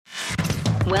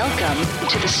Welcome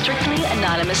to the Strictly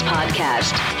Anonymous Podcast.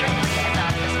 Strictly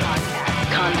Anonymous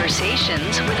Podcast.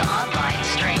 Conversations with online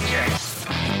strangers.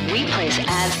 We place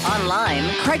ads online.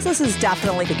 Craigslist is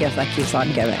definitely the gift that keeps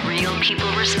on giving. Real people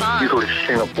respond. You go to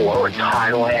Singapore or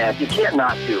Thailand. You can't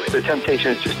not do it. The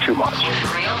temptation is just too much.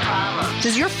 With real problems.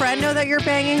 Does your friend know that you're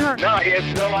banging her? No, he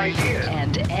has no idea.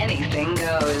 And anything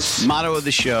goes. Motto of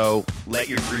the show, let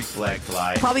your Greek flag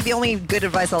fly. Probably the only good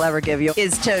advice I'll ever give you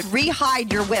is to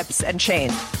re-hide your whips and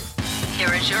chains.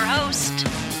 Here is your host,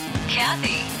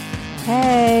 Kathy.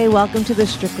 Hey, welcome to the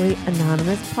Strictly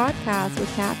Anonymous Podcast with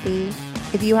Kathy.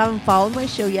 If you haven't followed my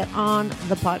show yet on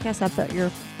the podcast app that you're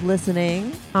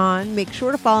listening on, make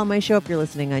sure to follow my show. If you're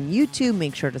listening on YouTube,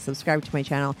 make sure to subscribe to my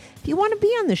channel. If you want to be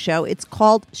on the show, it's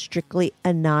called Strictly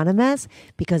Anonymous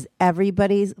because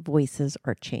everybody's voices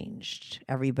are changed.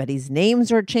 Everybody's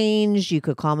names are changed. You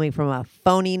could call me from a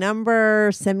phony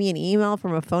number, send me an email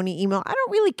from a phony email. I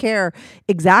don't really care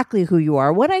exactly who you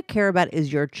are. What I care about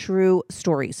is your true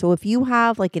story. So if you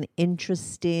have like an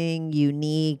interesting,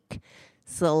 unique,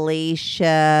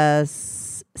 salacious,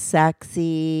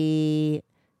 sexy,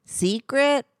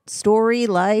 secret story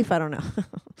life, I don't know.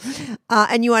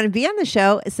 And you want to be on the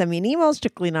show, send me an email,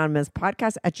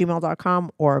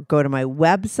 strictlyanonymouspodcast@gmail.com, or go to my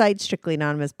website,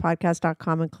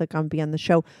 strictlyanonymouspodcast.com, and click on Be on the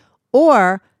Show,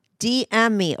 or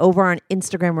DM me over on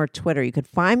Instagram or Twitter. You could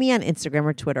find me on Instagram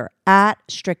or Twitter at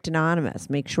Strict Anonymous.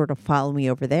 Make sure to follow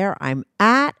me over there. I'm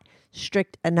at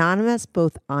Strict Anonymous,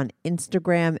 both on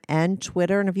Instagram and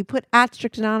Twitter. And if you put at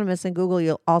Strict Anonymous in Google,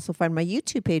 you'll also find my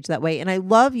YouTube page that way. And I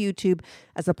love YouTube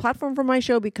as a platform for my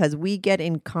show because we get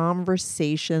in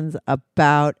conversations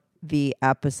about the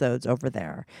episodes over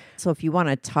there. So if you want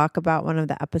to talk about one of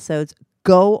the episodes,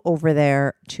 go over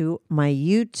there to my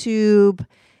YouTube.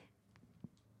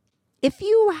 If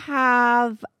you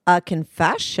have a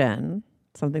confession,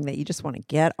 something that you just want to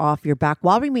get off your back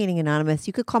while remaining anonymous,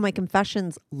 you could call my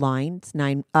confessions line. It's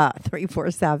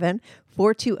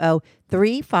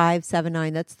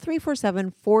 347-420-3579. That's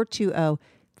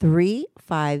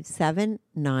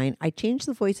 347-420-3579. I change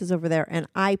the voices over there and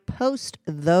I post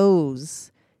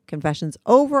those confessions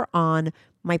over on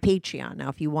my Patreon. Now,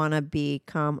 if you want to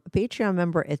become a Patreon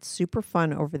member, it's super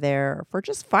fun over there. For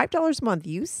just $5 a month,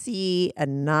 you see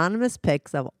anonymous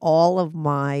pics of all of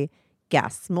my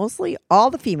guests, mostly all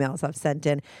the females have sent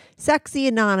in sexy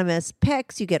anonymous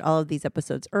pics. You get all of these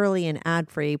episodes early and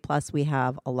ad-free. Plus, we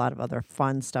have a lot of other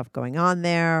fun stuff going on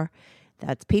there.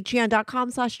 That's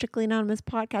patreon.com/Strictly Anonymous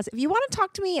Podcast. If you want to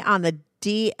talk to me on the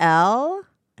DL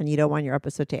and you don't want your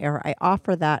episode to air, I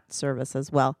offer that service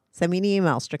as well. Send me an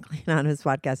email,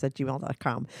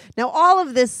 strictlyanonymouspodcast@gmail.com. Now, all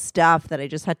of this stuff that I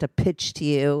just had to pitch to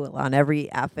you on every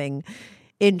effing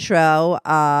intro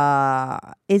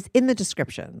is in the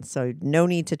description, so no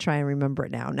need to try and remember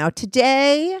it now. Now,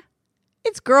 today,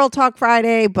 it's Girl Talk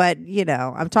Friday, but, you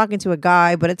know, I'm talking to a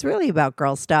guy, but it's really about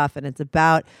girl stuff, and it's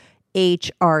about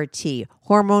HRT,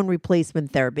 hormone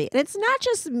replacement therapy. And it's not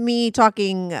just me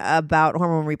talking about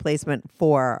hormone replacement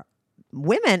for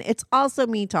women, it's also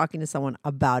me talking to someone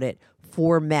about it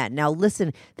for men. Now,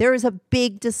 listen, there is a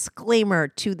big disclaimer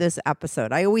to this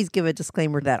episode. I always give a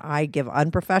disclaimer that I give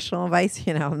unprofessional advice.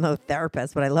 You know, I'm no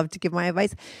therapist, but I love to give my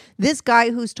advice. This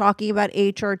guy who's talking about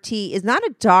HRT is not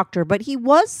a doctor, but he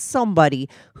was somebody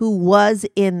who was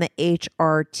in the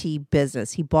HRT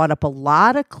business. He bought up a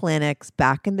lot of clinics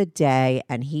back in the day,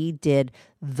 and he did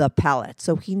the pellet.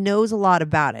 So he knows a lot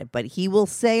about it, but he will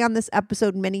say on this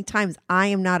episode many times, I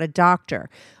am not a doctor.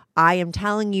 I am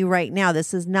telling you right now,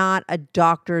 this is not a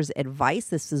doctor's advice.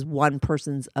 This is one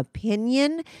person's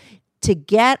opinion. To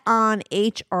get on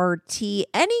HRT,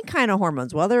 any kind of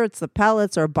hormones, whether it's the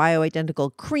pellets or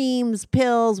bioidentical creams,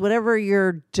 pills, whatever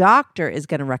your doctor is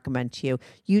going to recommend to you,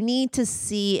 you need to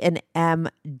see an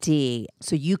MD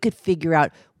so you could figure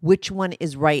out which one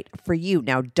is right for you.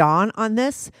 Now, Dawn on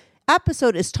this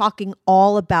episode is talking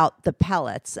all about the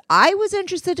pellets. I was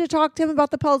interested to talk to him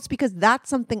about the pellets because that's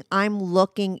something I'm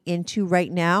looking into right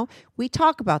now. We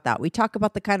talk about that. We talk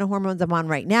about the kind of hormones I'm on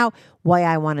right now, why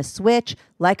I want to switch.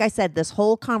 Like I said, this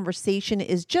whole conversation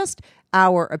is just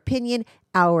our opinion,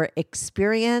 our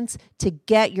experience to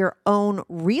get your own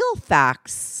real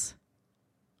facts.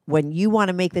 When you want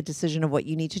to make the decision of what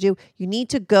you need to do, you need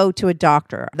to go to a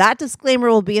doctor. That disclaimer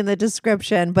will be in the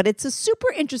description, but it's a super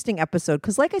interesting episode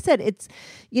because, like I said, it's,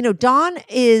 you know, Don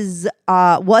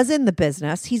was in the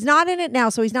business. He's not in it now,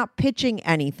 so he's not pitching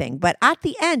anything. But at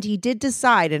the end, he did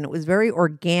decide, and it was very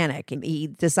organic, and he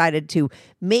decided to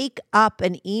make up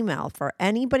an email for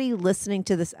anybody listening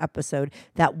to this episode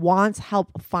that wants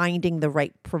help finding the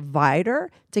right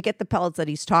provider to get the pellets that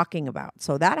he's talking about.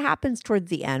 So that happens towards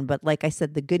the end. But like I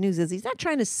said, the good good news is he's not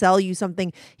trying to sell you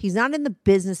something. He's not in the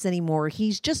business anymore.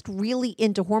 He's just really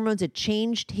into hormones. It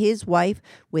changed his wife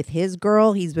with his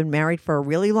girl. He's been married for a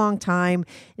really long time.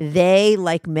 They,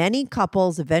 like many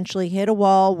couples, eventually hit a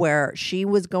wall where she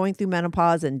was going through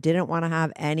menopause and didn't want to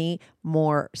have any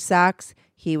more sex.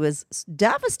 He was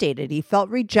devastated. He felt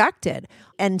rejected.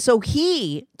 And so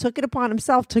he took it upon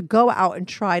himself to go out and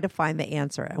try to find the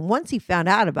answer. And once he found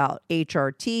out about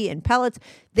HRT and pellets,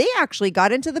 they actually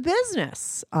got into the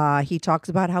business. He talks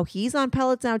about how he's on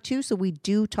pellets now too. So we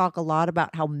do talk a lot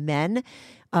about how men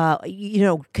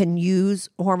can use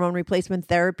hormone replacement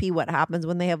therapy, what happens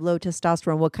when they have low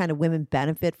testosterone, what kind of women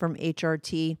benefit from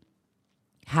HRT,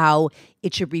 how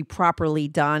it should be properly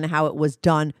done, how it was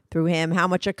done through him, how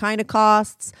much it kind of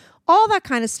costs, all that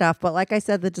kind of stuff. But like I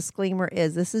said, the disclaimer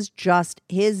is this is just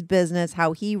his business,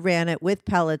 how he ran it with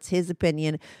pellets, his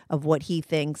opinion of what he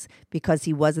thinks, because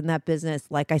he was in that business.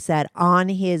 Like I said, on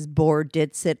his board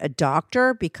did sit a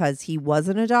doctor because he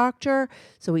wasn't a doctor.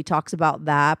 So he talks about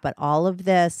that. But all of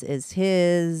this is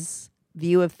his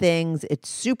view of things. It's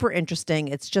super interesting.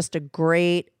 It's just a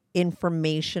great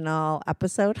informational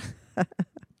episode.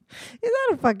 Is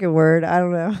that a fucking word? I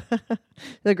don't know.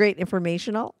 The great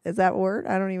informational, is that a word?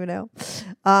 I don't even know.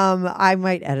 I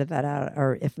might edit that out,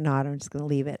 or if not, I'm just going to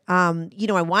leave it. I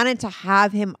wanted to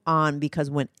have him on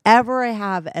because whenever I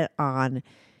have it on,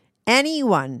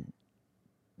 anyone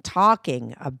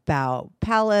talking about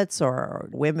pellets or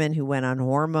women who went on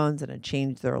hormones and it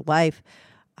changed their life,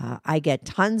 I get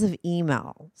tons of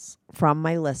emails from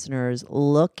my listeners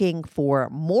looking for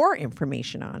more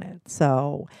information on it.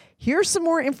 So here's some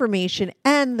more information.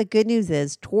 And the good news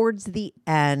is towards the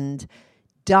end,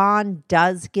 Don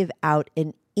does give out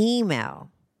an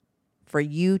email for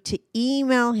you to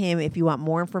email him if you want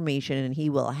more information, and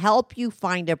he will help you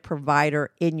find a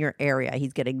provider in your area.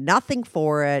 He's getting nothing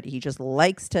for it. He just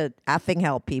likes to effing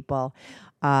help people.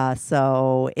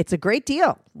 So it's a great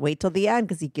deal. Wait till the end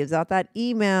because he gives out that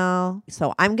email.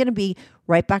 So I'm going to be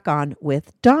right back on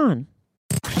with Don.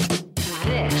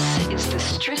 This is the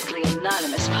Strictly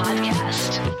Anonymous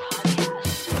podcast.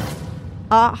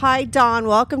 Hi, Don.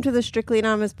 Welcome to the Strictly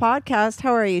Anonymous podcast.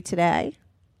 How are you today?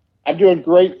 I'm doing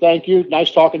great. Thank you.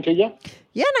 Nice talking to you.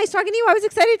 Yeah, nice talking to you. I was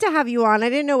excited to have you on. I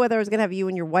didn't know whether I was going to have you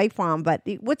and your wife on, but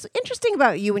what's interesting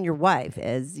about you and your wife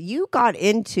is you got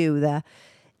into the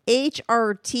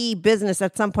HRT business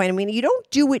at some point. I mean, you don't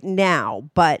do it now,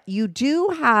 but you do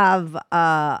have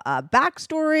a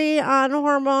backstory on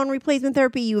hormone replacement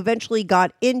therapy. You eventually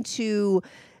got into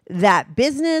that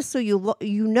business, so you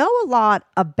know a lot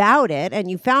about it,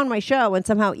 and you found my show and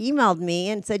somehow emailed me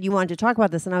and said you wanted to talk about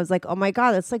this, and I was like, oh my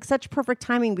God, that's like such perfect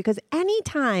timing, because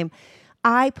anytime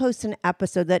I post an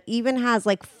episode that even has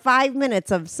like 5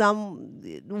 minutes of some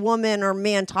woman or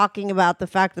man talking about the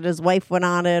fact that his wife went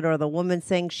on it, or the woman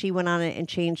saying she went on it and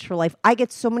changed her life, I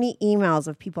get so many emails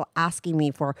of people asking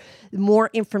me for more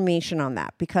information on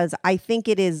that, because I think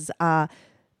it is,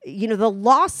 the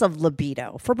loss of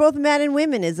libido for both men and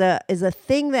women is a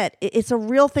thing that it's a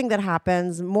real thing that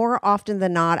happens more often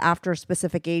than not after a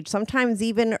specific age, sometimes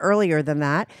even earlier than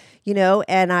that,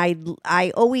 and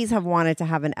I always have wanted to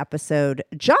have an episode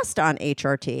just on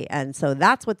HRT. And so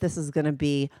that's what this is going to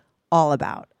be all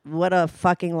about. What a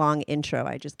fucking long intro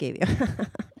I just gave you.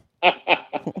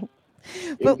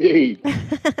 Indeed.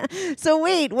 So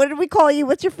wait, what did we call you?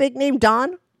 What's your fake name?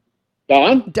 Don?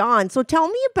 Don. So tell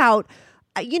me about,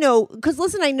 because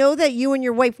listen, I know that you and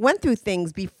your wife went through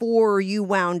things before you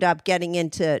wound up getting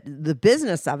into the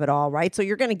business of it all, right? So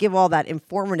you're going to give all that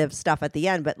informative stuff at the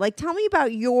end, but tell me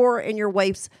about your and your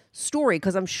wife's story,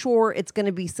 because I'm sure it's going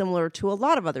to be similar to a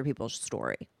lot of other people's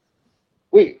story.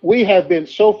 We have been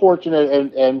so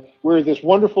fortunate, and we're this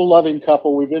wonderful, loving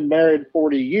couple. We've been married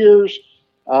 40 years.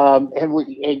 And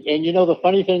the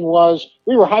funny thing was,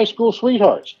 we were high school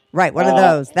sweethearts. Right. One of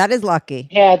those. That is lucky.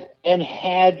 Had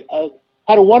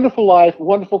a wonderful life,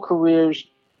 wonderful careers,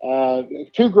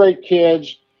 2 great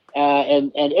kids,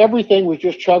 and everything was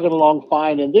just chugging along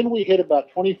fine. And then we hit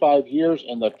about 25 years,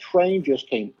 and the train just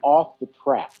came off the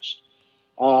tracks.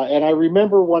 And I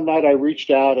remember one night I reached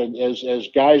out, and as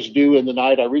guys do in the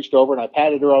night, I reached over and I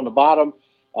patted her on the bottom,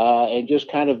 and just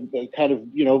kind of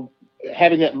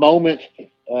having that moment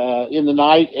in the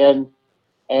night,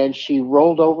 and she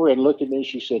rolled over and looked at me and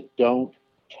she said, "Don't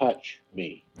touch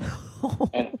me."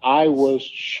 And I was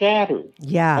shattered.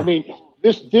 Yeah. I mean,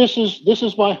 this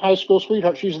is my high school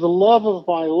sweetheart. She's the love of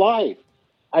my life.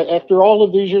 After all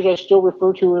of these years, I still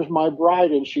refer to her as my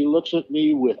bride, and she looks at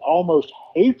me with almost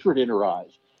hatred in her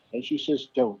eyes, and she says,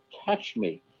 "Don't touch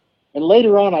me." And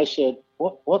later on, I said,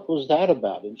 "What was that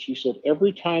about?" And she said,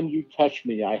 "Every time you touch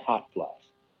me, I hot flash."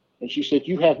 And she said,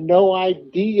 you have no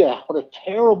idea what a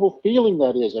terrible feeling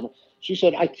that is. And she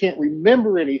said, I can't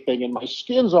remember anything, and my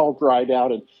skin's all dried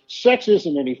out, and sex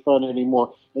isn't any fun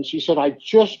anymore. And she said, I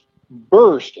just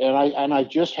burst, and I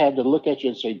just had to look at you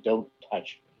and say, don't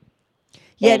touch me.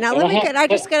 Yeah, And- now and I'm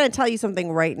just going to tell you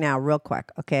something right now, real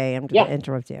quick. Okay, I'm going to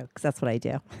interrupt you because that's what I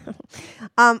do.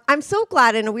 I'm so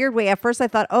glad in a weird way. At first I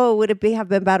thought, oh, would it have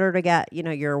been better to get,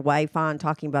 your wife on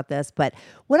talking about this? But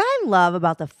what I love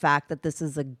about the fact that this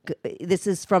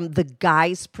is from the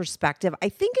guy's perspective, I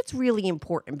think it's really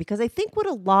important because I think what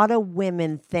a lot of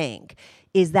women think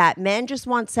is that men just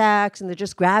want sex and they're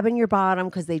just grabbing your bottom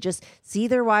because they just see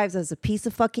their wives as a piece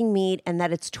of fucking meat, and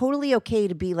that it's totally okay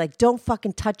to be like, don't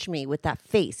fucking touch me with that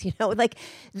face, like,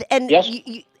 and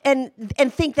Yes.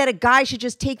 and think that a guy should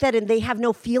just take that and they have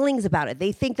no feelings about it.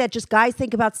 They think that just guys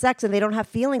think about sex and they don't have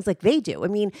feelings like they do. I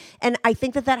mean, and I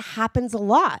think that happens a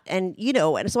lot. And,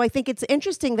 and so I think it's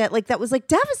interesting that that was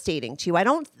devastating to you. I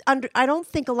don't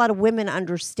think a lot of women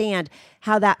understand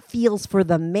how that feels for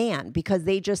the man because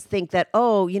they just think that,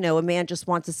 oh, a man just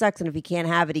wants the sex and if he can't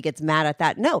have it, he gets mad at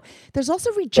that. No, there's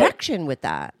also rejection with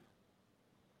that.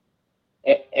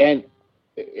 And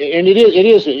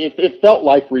it felt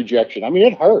like rejection. I mean,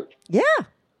 it hurt. Yeah.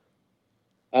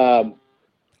 I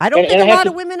don't think a lot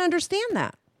of women understand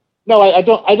that. No, I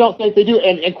don't think they do.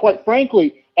 And quite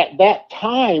frankly, at that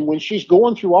time when she's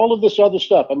going through all of this other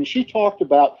stuff, I mean, she talked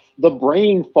about the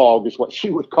brain fog is what she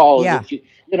would call it.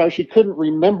 Yeah. She couldn't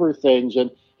remember things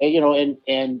and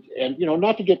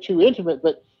not to get too intimate,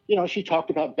 but she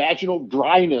talked about vaginal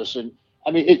dryness and I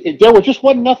mean, there just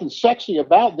wasn't nothing sexy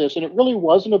about this, and it really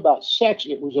wasn't about sex.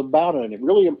 It was about a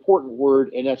really important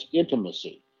word, and that's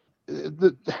intimacy.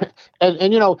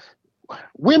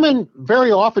 Women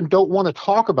very often don't want to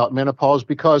talk about menopause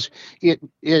because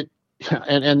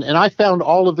and I found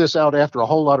all of this out after a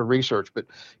whole lot of research. But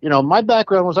my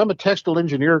background was I'm a textile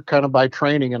engineer kind of by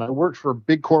training, and I worked for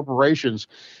big corporations,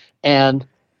 and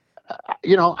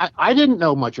I didn't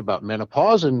know much about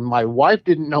menopause, and my wife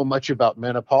didn't know much about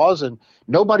menopause, and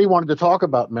nobody wanted to talk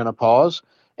about menopause.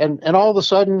 And all of a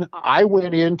sudden, I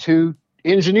went into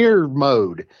engineer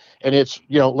mode, and it's,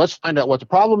 let's find out what the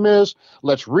problem is.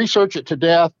 Let's research it to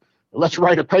death. Let's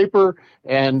write a paper,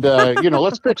 and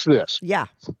let's fix this. Yeah.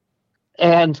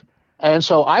 And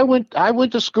so I went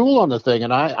to school on the thing,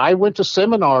 and I went to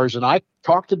seminars, and I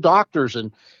talked to doctors,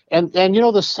 and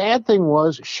the sad thing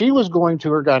was she was going to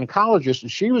her gynecologist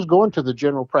and she was going to the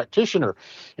general practitioner,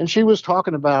 and she was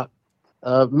talking about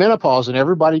menopause, and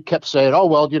everybody kept saying, oh,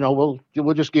 well,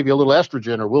 we'll just give you a little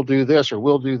estrogen, or we'll do this, or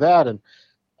we'll do that.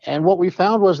 And what we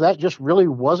found was that just really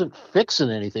wasn't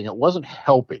fixing anything. It wasn't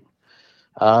helping.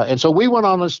 And so we went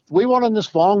on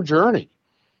this long journey.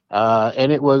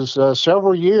 And it was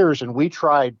several years, and we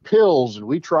tried pills, and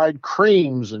we tried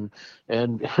creams, and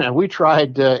we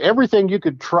tried everything you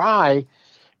could try.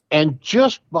 And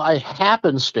just by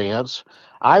happenstance,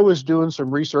 I was doing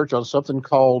some research on something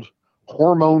called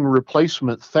hormone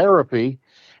replacement therapy,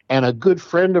 and a good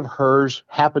friend of hers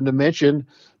happened to mention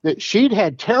that she'd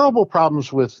had terrible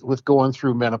problems with going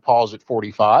through menopause at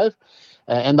 45.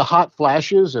 And the hot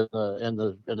flashes and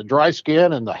the dry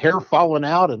skin and the hair falling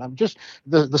out, and I'm just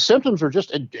the symptoms are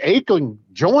just aching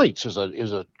joints is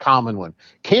a common one.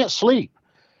 Can't sleep,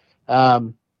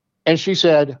 and she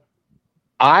said,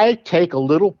 I take a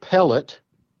little pellet,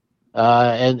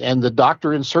 and the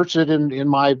doctor inserts it in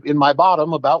my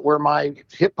bottom about where my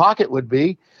hip pocket would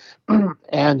be,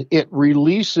 and it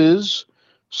releases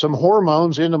some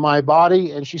hormones into my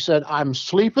body. And she said, I'm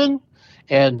sleeping.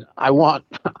 And I want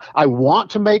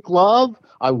to make love.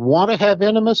 I want to have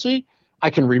intimacy. I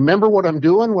can remember what I'm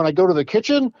doing when I go to the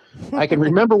kitchen. I can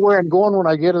remember where I'm going when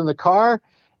I get in the car.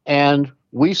 And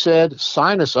we said,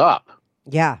 sign us up.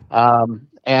 Yeah.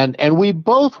 And we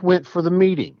both went for the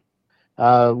meeting.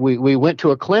 We went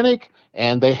to a clinic,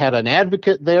 and they had an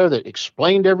advocate there that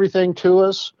explained everything to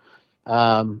us.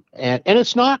 And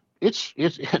it's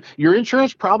your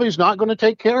insurance probably is not going to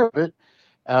take care of it.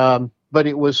 But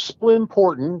it was so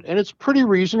important, and it's pretty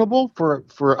reasonable for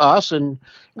us. And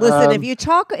listen, if you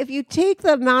take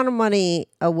the amount of money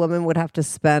a woman would have to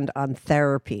spend on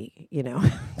therapy,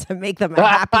 to make them a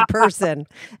happy person,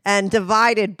 and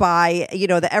divided by,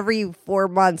 the every 4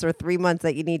 months or 3 months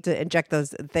that you need to inject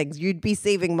those things, you'd be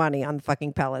saving money on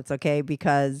fucking pellets, okay?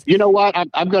 Because you know what,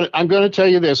 I'm gonna tell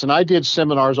you this, and I did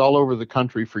seminars all over the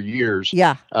country for years.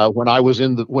 Yeah. When I was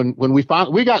when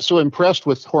we got so impressed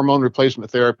with hormone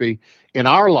replacement therapy in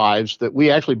our lives that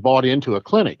we actually bought into a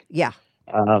clinic. Yeah.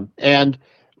 And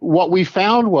what we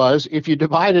found was if you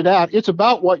divide it out, it's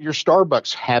about what your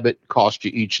Starbucks habit cost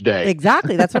you each day.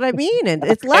 Exactly. That's what I mean. And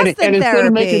it's less than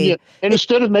therapy. therapy.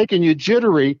 Instead of making you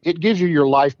jittery, it gives you your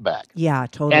life back. Yeah,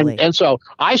 totally. And so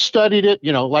I studied it,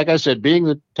 like I said, being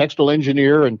the textile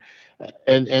engineer.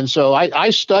 And so I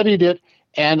studied it,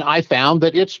 and I found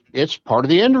that it's part of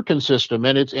the endocrine system,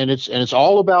 and it's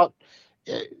all about.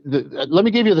 Let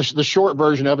me give you the short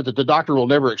version of it that the doctor will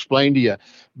never explain to you.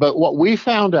 But what we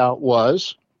found out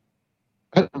was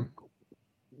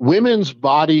women's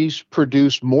bodies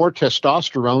produce more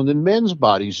testosterone than men's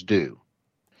bodies do.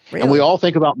 Really? And we all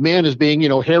think about men as being,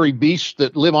 hairy beasts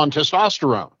that live on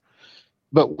testosterone.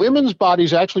 But women's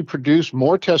bodies actually produce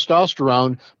more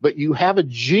testosterone, but women have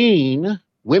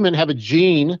a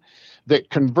gene that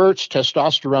converts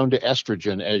testosterone to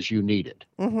estrogen as you need it.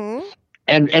 Mm-hmm.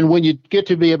 And when you get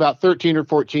to be about 13 or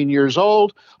 14 years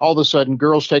old, all of a sudden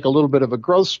girls take a little bit of a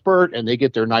growth spurt, and they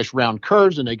get their nice round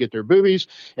curves, and they get their boobies,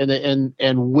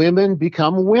 and women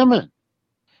become women.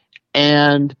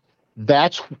 And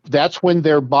that's when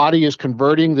their body is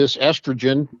converting this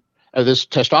estrogen, this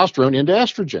testosterone into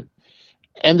estrogen.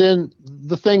 And then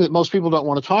the thing that most people don't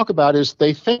want to talk about is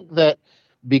they think that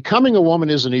becoming a woman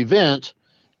is an event,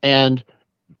 and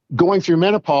going through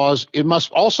menopause, it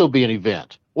must also be an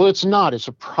event. Well, it's not. It's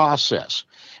a process.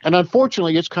 And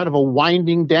unfortunately, it's kind of a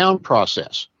winding down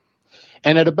process.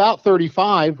 And at about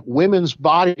 35, women's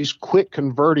bodies quit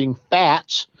converting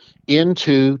fats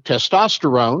into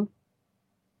testosterone.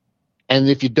 And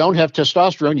if you don't have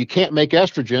testosterone, you can't make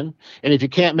estrogen. And if you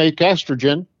can't make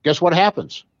estrogen, guess what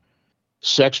happens?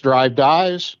 Sex drive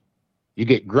dies. You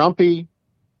get grumpy,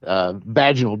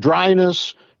 vaginal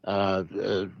dryness.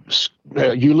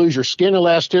 You lose your skin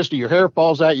elasticity, your hair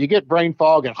falls out, you get brain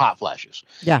fog and hot flashes.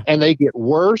 Yeah. And they get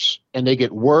worse, and they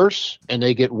get worse, and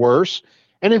they get worse.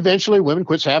 And eventually women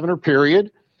quits having her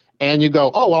period, and you go,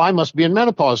 oh, well, I must be in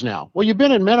menopause now. Well, you've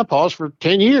been in menopause for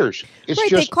 10 years. It's right,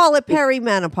 just, they call it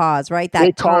perimenopause, right?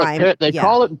 That call time. They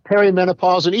call it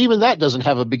perimenopause, and even that doesn't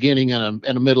have a beginning and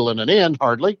a middle and an end,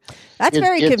 hardly. That's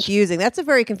very confusing. That's a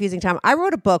very confusing time. I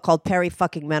wrote a book called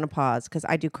Peri-fucking-menopause because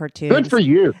I do cartoons. Good for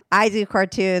you. I do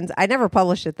cartoons. I never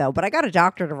published it, though, but I got a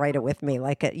doctor to write it with me,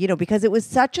 because it was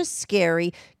such a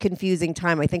scary, confusing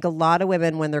time. I think a lot of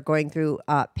women, when they're going through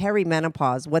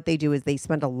perimenopause, what they do is they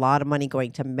spend a lot of money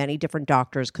going to many different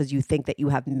doctors because you think that you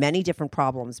have many different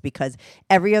problems, because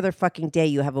every other fucking day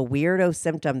you have a weirdo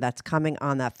symptom that's coming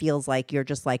on that feels like you're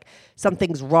just like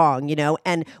something's wrong,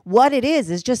 and what it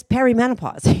is just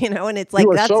perimenopause, and it's like,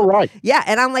 you are that's so right. Yeah,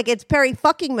 and I'm like, it's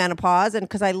peri-fucking-menopause, and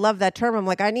because I love that term, I'm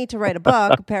like, I need to write a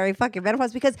book,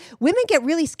 peri-fucking-menopause, because women get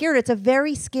really scared. It's a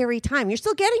very scary time. You're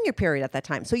still getting your period at that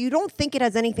time, so you don't think it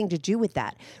has anything to do with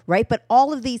that, right? But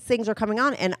all of these things are coming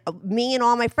on, and me and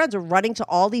all my friends are running to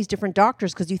all these different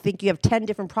doctors because you think you have 10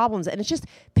 different problems, and it's just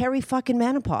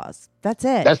peri-fucking-menopause. That's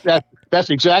it. That's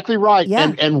exactly right.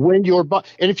 Yeah. And when and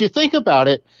if you think about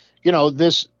it,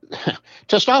 this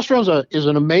testosterone is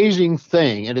an amazing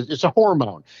thing, and it's a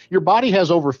hormone. Your body has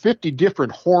over 50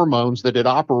 different hormones that it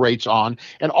operates on,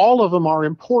 and all of them are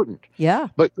important. Yeah.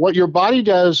 But what your body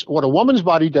does, what a woman's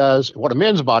body does, what a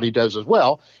man's body does as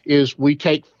well, is we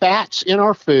take fats in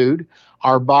our food.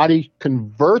 Our body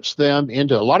converts them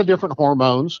into a lot of different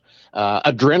hormones.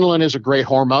 Adrenaline is a great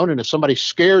hormone, and if somebody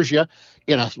scares you,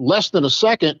 in less than a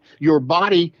second, your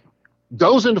body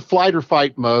goes into flight or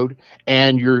fight mode,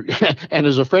 and and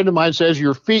as a friend of mine says,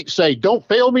 your feet say, "Don't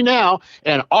fail me now,"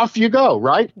 and off you go,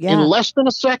 right? Yeah. In less than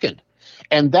a second.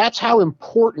 And that's how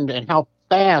important and how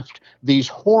fast these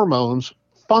hormones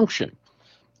function.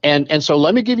 And so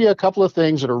let me give you a couple of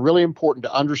things that are really important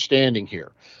to understanding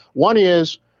here. One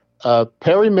is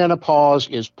perimenopause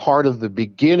is part of the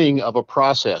beginning of a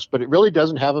process, but it really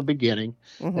doesn't have a beginning,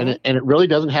 and it really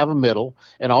doesn't have a middle.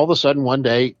 And all of a sudden, one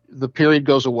day, the period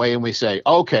goes away, and we say,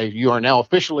 okay, you are now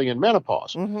officially in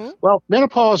menopause. Well,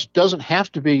 menopause doesn't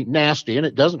have to be nasty, and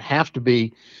it doesn't have to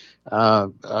be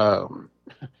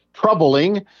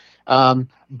troubling,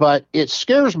 but it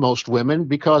scares most women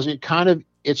because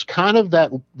it's kind of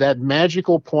that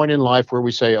magical point in life where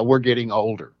we say, oh, we're getting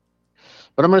older.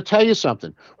 But I'm going to tell you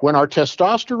something. When our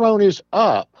testosterone is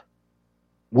up,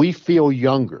 we feel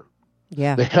younger.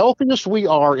 Yeah. The healthiest we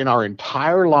are in our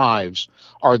entire lives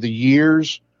are the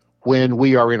years when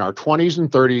we are in our 20s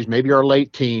and 30s, maybe our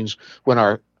late teens, when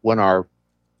our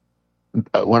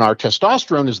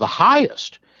testosterone is the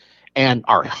highest. and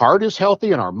our heart is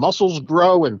healthy and our muscles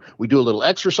grow and we do a little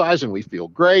exercise and we feel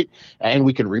great and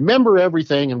we can remember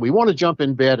everything and we want to jump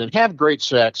in bed and have great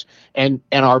sex. And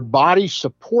our body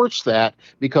supports that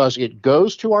because it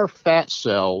goes to our fat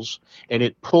cells and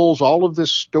it pulls all of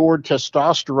this stored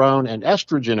testosterone and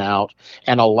estrogen out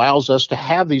and allows us to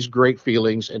have these great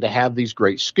feelings and to have these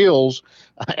great skills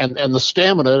and the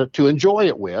stamina to enjoy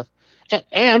it with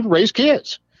and raise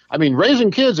kids. I mean,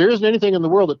 raising kids, there isn't anything in the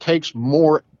world that takes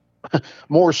more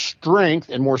strength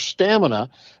and more stamina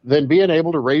than being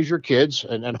able to raise your kids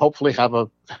and hopefully have a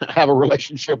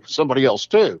relationship with somebody else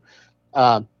too.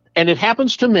 And it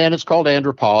happens to men. It's called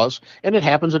andropause, and it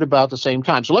happens at about the same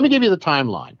time. So let me give you the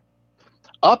timeline.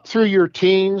 Up through your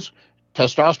teens,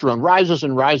 testosterone rises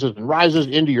and rises and rises.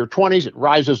 Into your 20s, it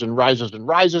rises and rises and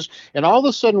rises. And all of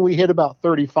a sudden, we hit about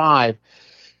 35,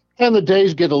 and the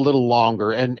days get a little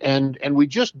longer, and we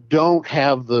just don't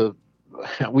have the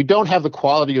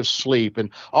quality of sleep, and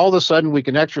all of a sudden we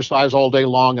can exercise all day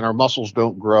long and our muscles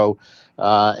don't grow,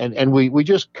 and we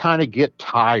just kind of get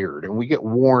tired and we get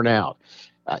worn out.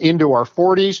 Into our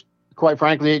 40s, quite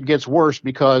frankly, it gets worse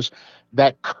because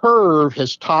that curve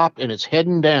has topped and it's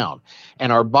heading down,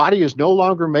 and our body is no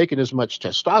longer making as much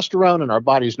testosterone and our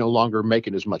body is no longer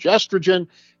making as much estrogen,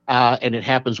 and it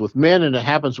happens with men and it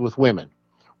happens with women.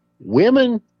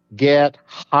 Women get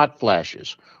hot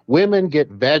flashes. Women get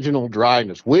vaginal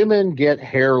dryness. Women get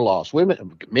hair loss.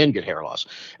 Men get hair loss.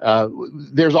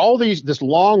 There's this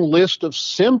long list of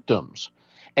symptoms.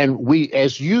 And we,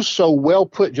 as you so well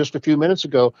put just a few minutes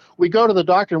ago, we go to the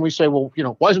doctor and we say, well,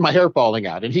 why is my hair falling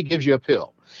out? And he gives you a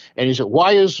pill. And he said,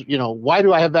 why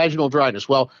do I have vaginal dryness?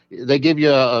 Well, they give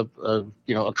you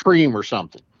a cream or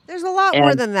something. There's a lot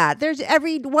more than that. There's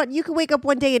you can wake up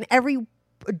one day and every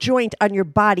joint on your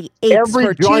body aches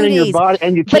for 2 days. Every joint in your body,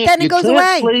 and you can't. But then it goes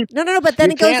away. Sleep. No. But then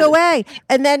it goes away,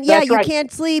 and then you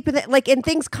can't sleep, and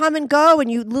things come and go, and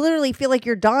you literally feel like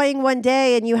you're dying one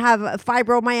day, and you have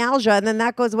fibromyalgia, and then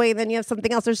that goes away, and then you have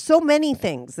something else. There's so many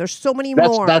things. There's so many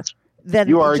more than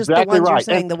you are just exactly the ones right. you're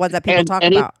saying, the ones that people talk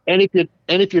about.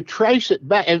 If you trace it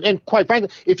back, and quite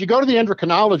frankly, if you go to the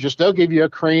endocrinologist, they'll give you a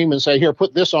cream and say, here,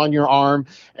 put this on your arm,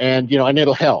 and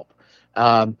it'll help.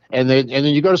 And then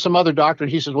you go to some other doctor and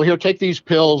he says, well, here, take these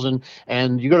pills,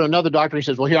 and you go to another doctor and he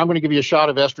says, well, here, I'm going to give you a shot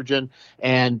of estrogen,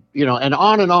 and and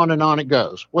on and on and on it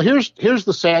goes. Well, here's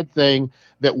the sad thing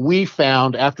that we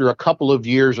found after a couple of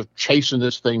years of chasing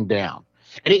this thing down.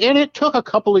 And it took a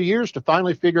couple of years to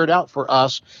finally figure it out for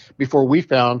us before we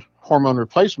found hormone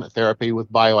replacement therapy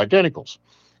with bioidenticals.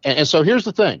 And so here's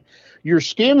the thing. Your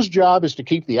skin's job is to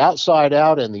keep the outside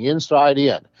out and the inside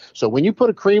in. So when you put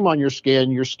a cream on your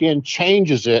skin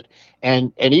changes it.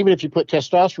 And even if you put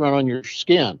testosterone on your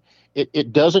skin,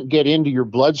 it doesn't get into your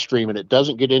bloodstream and it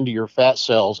doesn't get into your fat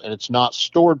cells and it's not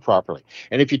stored properly.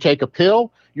 And if you take a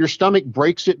pill, your stomach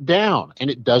breaks it down and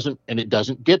it doesn't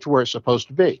get to where it's supposed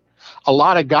to be. A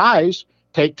lot of guys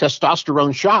take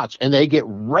testosterone shots and they get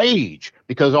rage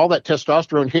because all that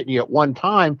testosterone hitting you at one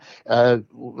time,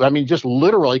 just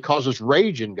literally causes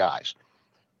rage in guys.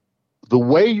 The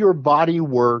way your body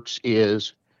works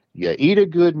is you eat a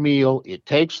good meal, it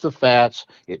takes the fats,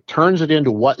 it turns it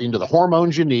into the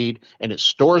hormones you need, and it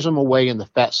stores them away in the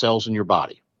fat cells in your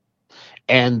body.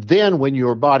 And then when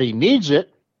your body needs it,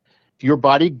 your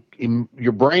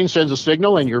brain sends a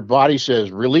signal and your body says,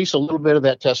 release a little bit of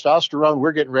that testosterone.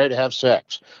 We're getting ready to have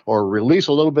sex, or release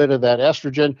a little bit of that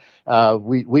estrogen.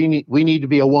 We need to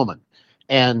be a woman.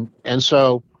 And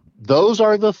so those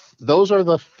are the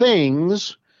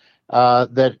things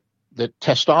that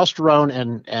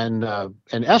testosterone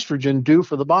and estrogen do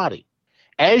for the body.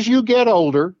 As you get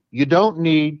older, you don't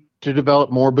need to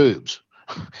develop more boobs.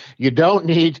 You don't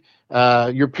need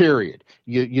your period.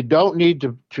 You don't need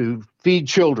to feed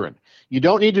children. You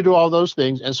don't need to do all those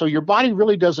things. And so your body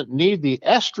really doesn't need the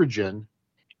estrogen,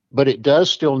 but it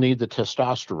does still need the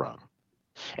testosterone.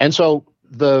 And so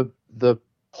the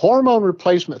hormone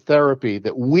replacement therapy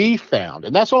that we found,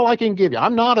 and that's all I can give you.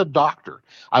 I'm not a doctor.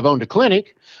 I've owned a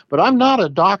clinic, but I'm not a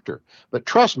doctor. But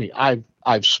trust me,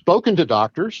 I've spoken to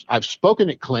doctors. I've spoken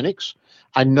at clinics.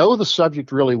 I know the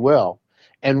subject really well.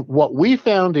 And what we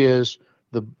found is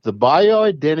the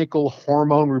bioidentical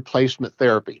hormone replacement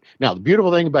therapy. Now, the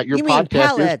beautiful thing about your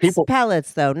podcast is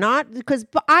pellets, though, not because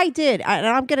I did, and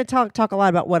I'm going to talk a lot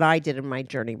about what I did in my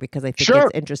journey because I think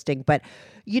it's interesting. But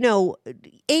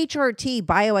HRT,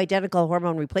 bioidentical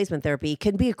hormone replacement therapy,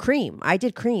 can be a cream. I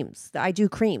did creams. I do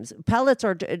creams. Pellets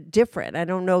are different. I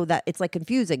don't know that it's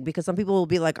confusing because some people will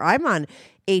be like, I'm on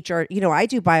HRT. I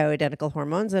do bioidentical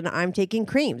hormones and I'm taking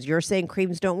creams. You're saying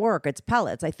creams don't work. It's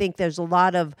pellets. I think there's a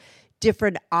lot of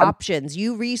different options.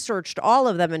 You researched all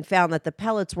of them and found that the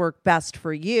pellets work best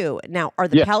for you. Now, are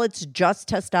the Yes. pellets just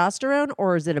testosterone,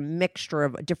 or is it a mixture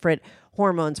of different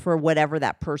hormones for whatever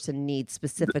that person needs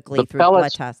specifically The through blood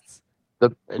pellets- tests?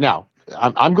 Now,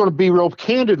 I'm going to be real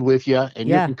candid with you, and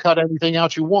Yeah. you can cut anything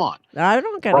out you want. I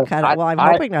don't going to Well, cut it. Well, I'm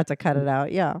hoping not to cut it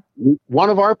out. Yeah. One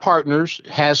of our partners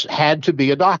has had to be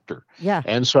a doctor. Yeah.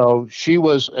 And so she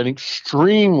was an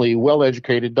extremely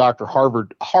well-educated doctor,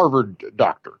 Harvard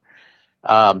doctor.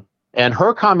 And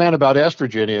her comment about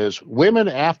estrogen is women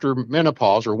after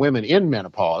menopause or women in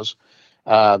menopause,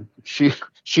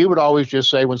 she would always just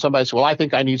say when somebody said, well, I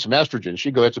think I need some estrogen,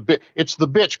 she'd go, it's the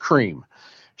bitch cream.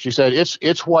 She said,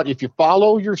 it's what, if you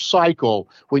follow your cycle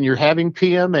when you're having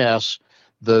PMS,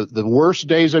 the worst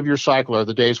days of your cycle are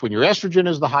the days when your estrogen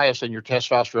is the highest and your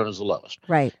testosterone is the lowest.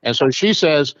 Right. And so she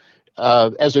says,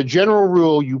 as a general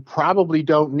rule, you probably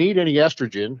don't need any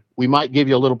estrogen. We might give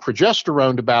you a little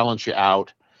progesterone to balance you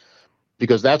out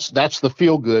because that's the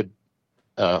feel-good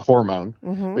hormone.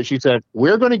 Mm-hmm. But she said,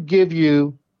 we're going to give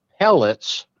you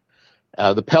pellets.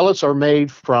 The pellets are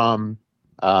made from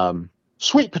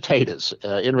sweet potatoes,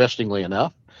 interestingly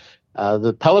enough.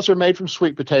 The pellets are made from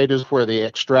sweet potatoes where they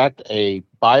extract a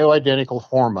bioidentical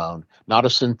hormone, not a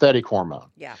synthetic hormone.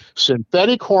 Yeah.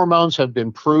 Synthetic hormones have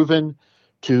been proven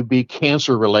to be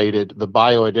cancer related. The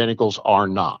bioidenticals are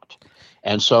not.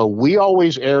 And so we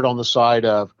always erred on the side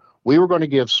of we were going to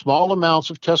give small amounts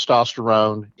of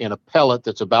testosterone in a pellet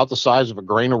that's about the size of a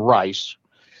grain of rice.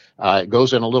 It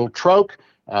goes in a little troche.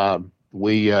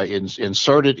 We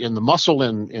insert it in the muscle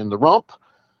in the rump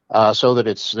so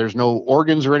that there's no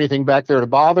organs or anything back there to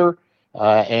bother.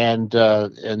 And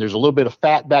there's a little bit of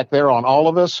fat back there on all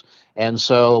of us. And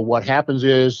so what happens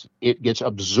is it gets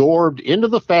absorbed into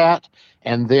the fat.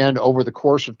 And then over the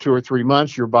course of 2 or 3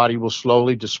 months, your body will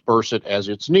slowly disperse it as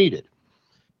it's needed.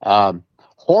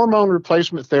 Hormone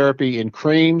replacement therapy in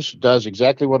creams does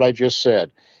exactly what I just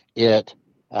said. It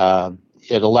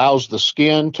allows the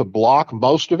skin to block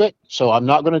most of it. So I'm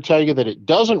not going to tell you that it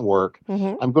doesn't work.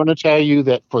 Mm-hmm. I'm going to tell you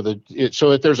that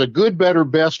so if there's a good, better,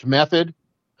 best method,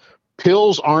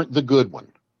 pills aren't the good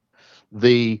one.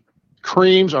 The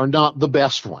creams are not the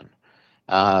best one.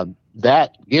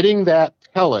 Getting that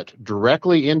pellet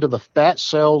directly into the fat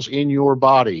cells in your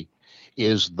body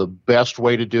is the best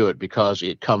way to do it because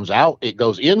it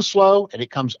goes in slow and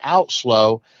it comes out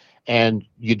slow. And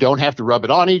you don't have to rub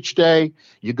it on each day.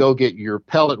 You go get your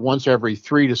pellet once every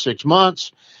 3 to 6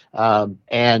 months,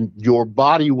 and your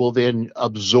body will then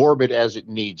absorb it as it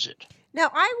needs it. Now,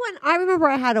 I remember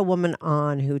I had a woman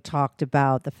on who talked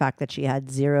about the fact that she had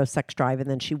zero sex drive and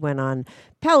then she went on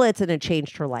pellets and it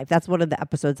changed her life. That's one of the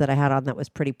episodes that I had on that was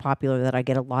pretty popular that I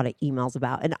get a lot of emails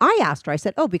about. And I asked her, I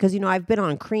said, because, I've been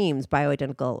on creams,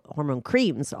 bioidentical hormone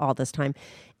creams all this time.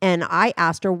 And I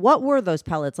asked her, what were those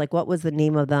pellets? Like, what was the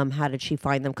name of them? How did she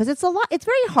find them? Because it's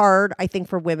very hard, I think,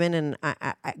 for women. And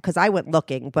because I went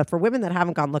looking, but for women that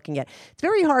haven't gone looking yet, it's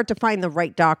very hard to find the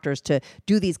right doctors to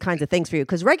do these kinds of things for you.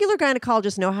 Because regular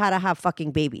gynecologists know how to have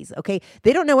fucking babies. Okay.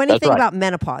 They don't know anything about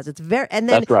menopause. And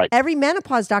then every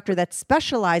menopause doctor that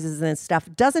specializes in this stuff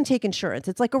doesn't take insurance.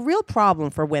 It's like a real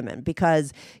problem for women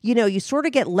because, you sort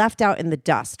of get left out in the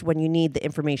dust when you need the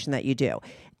information that you do.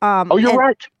 You're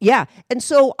right. Yeah. And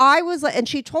so I was like, and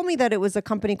she told me that it was a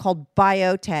company called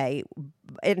Biote.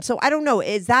 And so I don't know,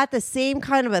 is that the same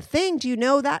kind of a thing? Do you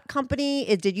know that company?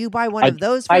 Did you buy one of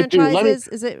those franchises?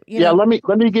 Is it, let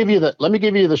me give you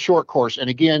the short course.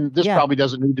 And again, this probably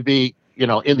doesn't need to be,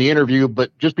 in the interview,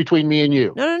 but just between me and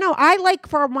you. No. I like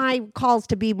for my calls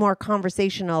to be more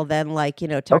conversational than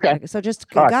technical. Okay. So just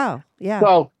go. Right.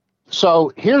 Yeah.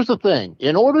 So here's the thing.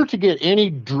 In order to get any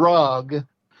drug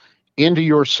into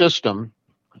your system,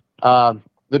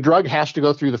 the drug has to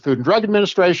go through the Food and Drug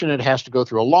Administration. It has to go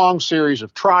through a long series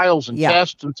of trials and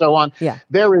tests and so on. Yeah.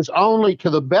 There is only, to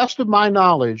the best of my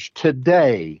knowledge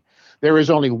today, there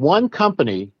is only one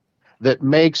company that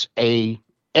makes a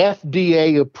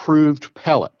FDA-approved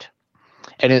pellet.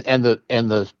 And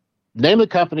the name of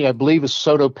the company, I believe, is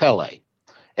Sotopele.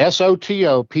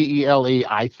 Sotopele,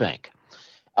 I think.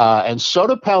 And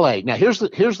Sotopele, now here's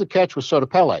the catch with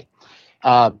Sotopele.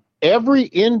 Every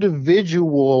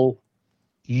individual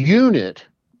unit,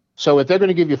 so if they're going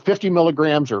to give you 50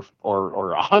 milligrams or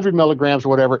 100 milligrams or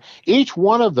whatever, each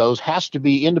one of those has to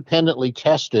be independently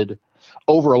tested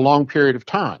over a long period of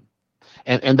time.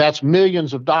 And that's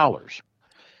millions of dollars.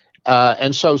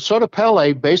 And so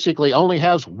Sotopele basically only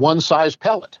has one size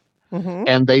pellet.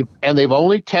 Mm-hmm. And they've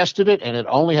only tested it, and it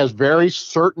only has very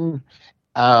certain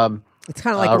it's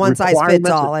kind of like one size fits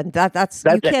all, and that's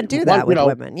you can't do that with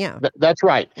women. Yeah, that's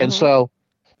right. Mm-hmm. And so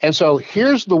And so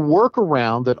here's the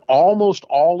workaround that almost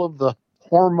all of the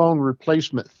hormone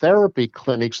replacement therapy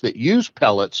clinics that use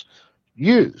pellets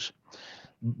use.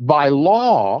 By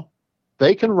law,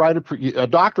 they can write a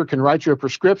doctor can write you a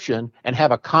prescription and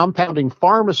have a compounding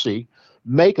pharmacy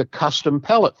make a custom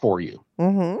pellet for you.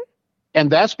 Mm-hmm.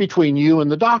 And that's between you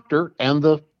and the doctor and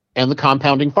the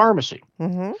compounding pharmacy.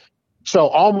 Mm-hmm. So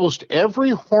almost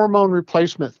every hormone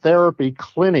replacement therapy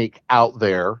clinic out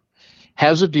there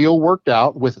has a deal worked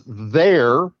out with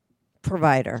their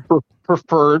Provider.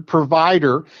 preferred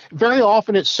provider. Very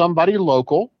often it's somebody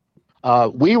local.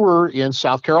 We were in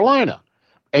South Carolina,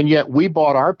 and yet we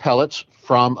bought our pellets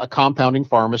from a compounding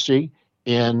pharmacy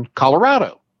in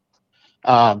Colorado.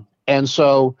 And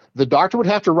so the doctor would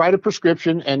have to write a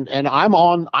prescription, and I'm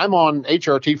on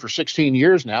HRT for 16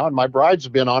 years now, and my bride's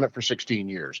been on it for 16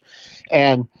 years.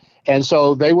 And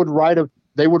so they would write a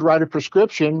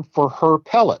prescription for her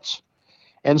pellets.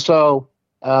 And so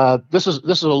this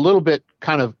is a little bit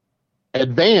kind of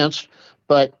advanced,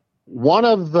 but one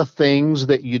of the things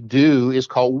that you do is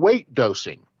called weight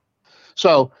dosing.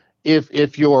 So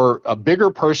if you're a bigger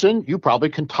person, you probably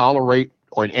can tolerate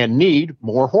and need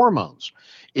more hormones.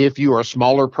 If you are a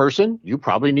smaller person, you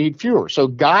probably need fewer. So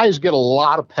guys get a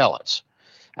lot of pellets.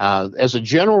 As a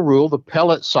general rule, the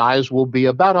pellet size will be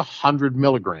about 100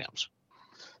 milligrams.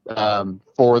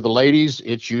 For the ladies,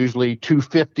 it's usually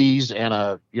 250s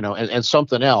and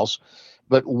something else.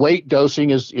 But weight dosing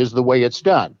is the way it's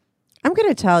done. I'm going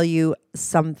to tell you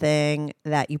something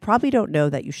that you probably don't know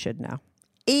that you should know.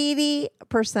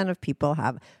 80% of people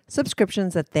have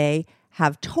subscriptions that they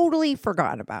have totally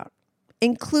forgotten about,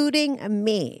 including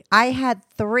me. I had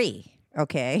 3,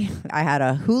 okay? I had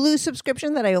a Hulu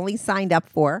subscription that I only signed up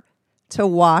for to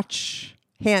watch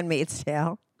Handmaid's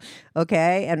Tale,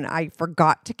 okay? And I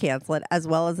forgot to cancel it, as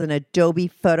well as an Adobe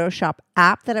Photoshop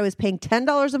app that I was paying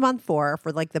 $10 a month for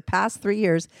like the past 3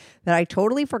 years that I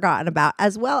totally forgotten about,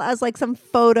 as well as like some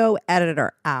photo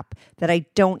editor app that I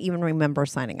don't even remember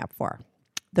signing up for.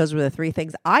 Those were the 3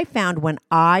 things I found when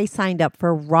I signed up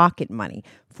for Rocket Money,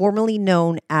 formerly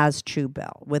known as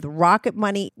Truebill. With Rocket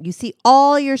Money, you see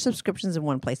all your subscriptions in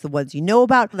one place, the ones you know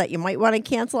about that you might want to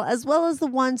cancel, as well as the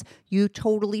ones you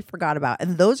totally forgot about.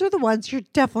 And those are the ones you're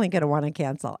definitely going to want to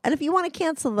cancel. And if you want to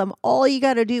cancel them, all you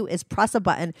got to do is press a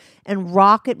button, and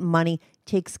Rocket Money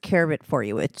takes care of it for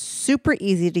you. It's super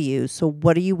easy to use. So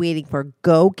what are you waiting for?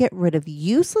 Go get rid of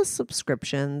useless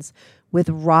subscriptions with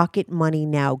Rocket Money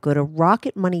now. Go to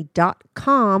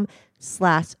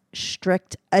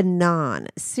rocketmoney.com/strictanon.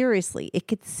 Seriously, it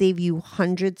could save you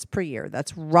hundreds per year.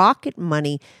 That's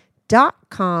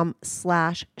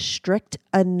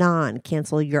rocketmoney.com/strictanon.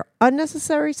 Cancel your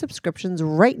unnecessary subscriptions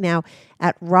right now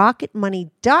at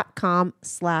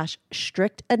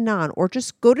rocketmoney.com/strictanon, or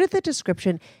just go to the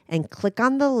description and click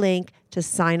on the link to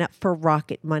sign up for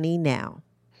Rocket Money now.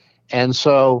 And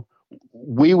so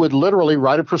we would literally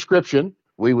write a prescription.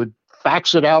 We would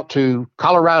fax it out to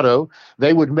Colorado.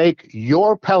 They would make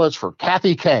your pellets for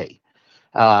Kathy K.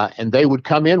 And they would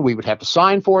come in. We would have to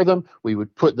sign for them. We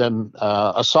would put them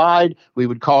aside. We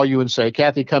would call you and say,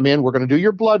 Kathy, come in. We're going to do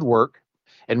your blood work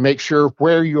and make sure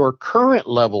where your current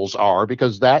levels are,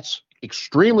 because that's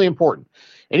extremely important.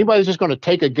 Anybody that's just going to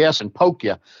take a guess and poke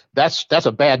you, that's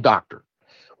a bad doctor.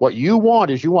 What you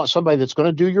want is somebody that's going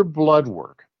to do your blood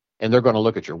work. And they're going to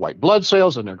look at your white blood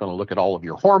cells, and they're going to look at all of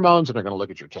your hormones, and they're going to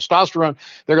look at your testosterone.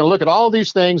 They're going to look at all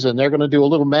these things, and they're going to do a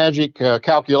little magic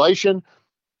calculation,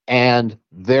 and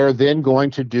they're then going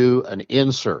to do an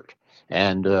insert.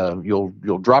 And you'll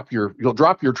drop your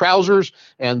trousers,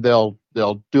 and they'll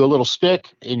do a little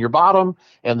stick in your bottom,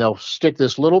 and they'll stick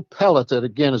this little pellet that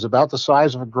again is about the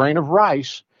size of a grain of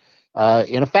rice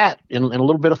in a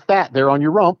little bit of fat there on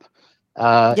your rump.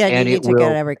 Yeah, and you need to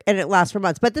get it and it lasts for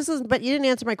months. But you didn't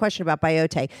answer my question about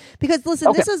Biote, because listen,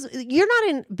 Okay. You're not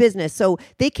in business, so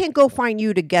they can't go find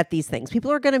you to get these things.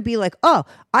 People are going to be like, oh,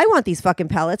 I want these fucking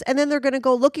pellets, and then they're going to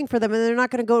go looking for them, and they're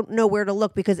not going to go know where to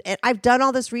look, because I've done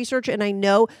all this research, and I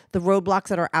know the roadblocks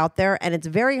that are out there, and it's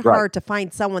very hard to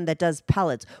find someone that does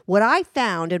pellets. What I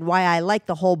found, and why I like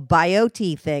the whole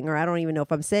Biote thing, or I don't even know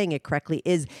if I'm saying it correctly,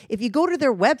 is if you go to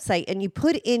their website and you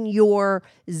put in your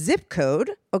zip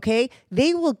code, okay,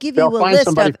 they will give you a list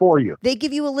for you. They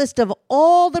give you a list of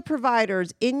all the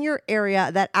providers in your area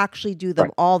that actually do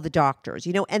them, all the doctors,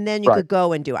 and then you could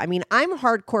go and do it. I mean, I'm a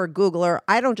hardcore Googler.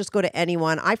 I don't just go to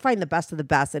anyone. I find the best of the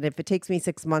best. And if it takes me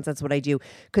 6 months, that's what I do,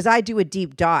 because I do a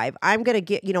deep dive. I'm going to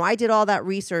get, I did all that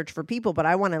research for people, but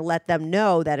I want to let them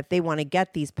know that if they want to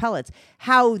get these pellets,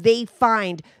 how they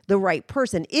find the right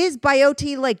person. Is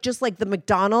BioT like just like the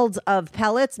McDonald's of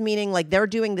pellets, meaning like they're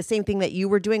doing the same thing that you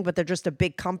were doing, but they're just a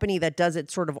big company that does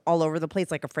it sort of all over the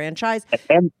place like a franchise?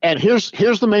 And here's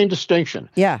the main distinction.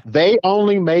 Yeah. They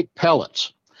only make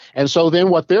pellets. And so then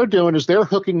what they're doing is they're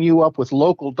hooking you up with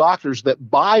local doctors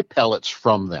that buy pellets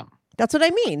from them. That's what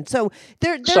I mean. So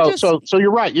they're So just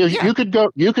you're right. You could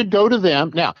go to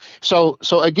them now. So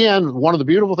again, one of the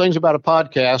beautiful things about a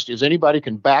podcast is anybody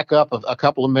can back up a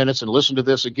couple of minutes and listen to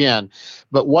this again.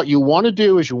 But what you want to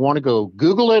do is you want to go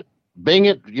Google it, Bing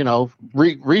it,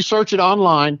 research it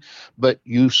online. But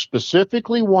you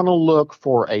specifically want to look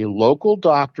for a local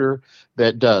doctor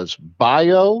that does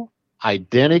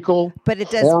identical, but it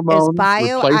does hormone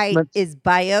replacement. Is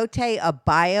Biote a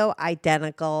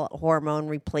bioidentical hormone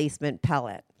replacement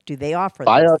pellet? Do they offer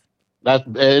this?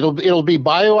 It'll be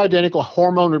bioidentical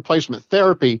hormone replacement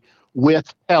therapy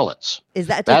with pellets. Is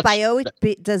that does Biote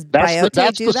do that?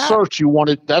 That's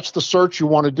the search you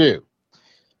want to do.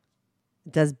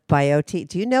 Does Biote?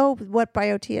 Do you know what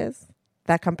Biote is?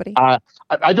 That company? I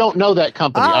don't know that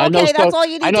company. Oh, okay, that's all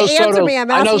you need to answer me. I'm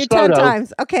asking you 10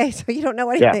 times. Okay, so you don't know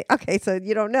anything. Yeah. Okay, so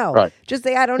you don't know. Right. Just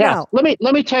say I don't know. Let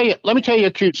me tell you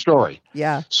a cute story.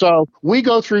 Yeah. So we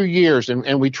go through years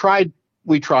and we tried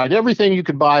everything you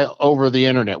could buy over the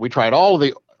internet. We tried all of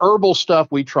the herbal stuff.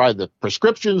 We tried the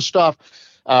prescription stuff.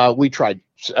 We tried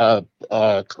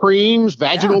creams,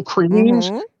 vaginal creams.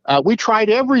 Mm-hmm. We tried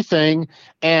everything,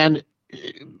 and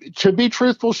to be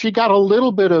truthful, she got a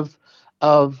little bit of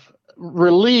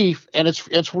relief, and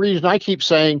it's reason I keep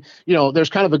saying, there's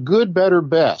kind of a good, better,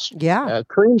 best. Yeah.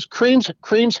 Creams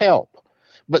help,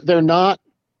 but they're not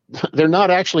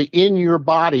actually in your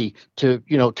body to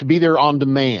be there on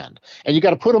demand, and you got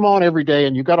to put them on every day,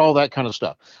 and you got all that kind of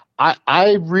stuff.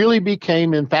 I really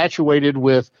became infatuated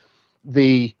with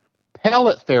the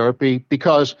pellet therapy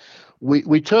because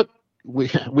we took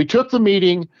the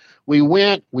meeting. We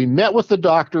met with the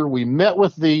doctor, we met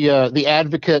with the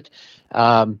advocate,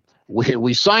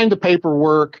 we signed the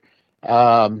paperwork,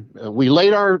 we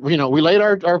laid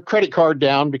our credit card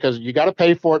down because you got to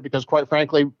pay for it because, quite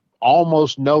frankly,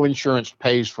 almost no insurance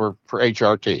pays for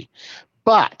HRT.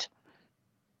 But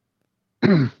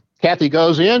Kathy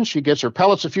goes in, she gets her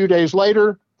pellets a few days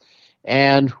later,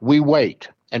 and we wait.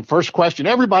 And first question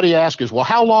everybody asks is, well,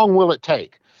 how long will it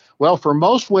take? Well, for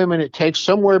most women, it takes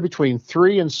somewhere between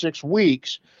 3 and 6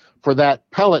 weeks for that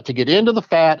pellet to get into the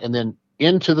fat and then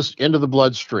into the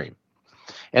bloodstream.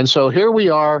 And so here we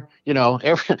are,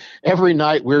 every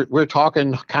night we're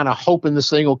talking, kind of hoping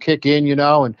this thing will kick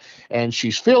in, and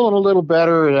she's feeling a little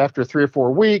better after 3 or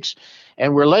 4 weeks.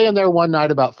 And we're laying there one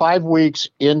night about 5 weeks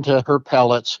into her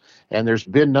pellets, and there's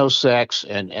been no sex,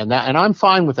 and I'm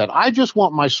fine with that. I just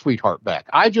want my sweetheart back.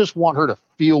 I just want her to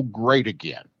feel great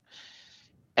again.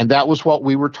 And that was what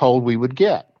we were told we would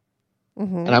get.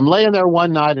 Mm-hmm. And I'm laying there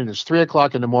one night, and it's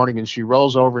 3:00 in the morning, and she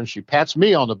rolls over and she pats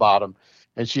me on the bottom,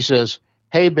 and she says,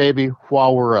 "Hey, baby,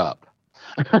 while we're up."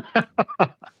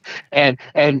 and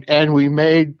we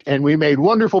made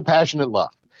wonderful, passionate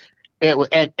love.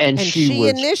 And she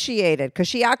initiated because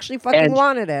she actually fucking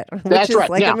wanted it, which is right.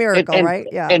 like a miracle, right?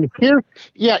 Yeah. And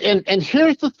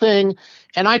here's the thing.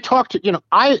 And I talked to,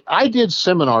 I did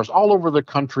seminars all over the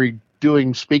country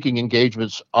doing speaking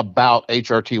engagements about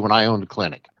HRT when I owned a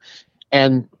clinic.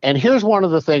 And here's one of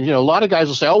the things, a lot of guys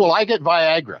will say, oh, well, I get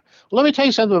Viagra. Well, let me tell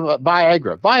you something about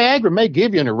Viagra. Viagra may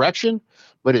give you an erection,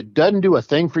 but it doesn't do a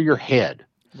thing for your head.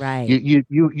 Right.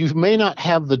 You may not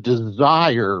have the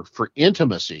desire for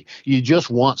intimacy. You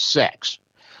just want sex.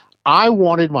 I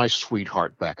wanted my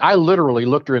sweetheart back. I literally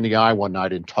looked her in the eye one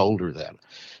night and told her that.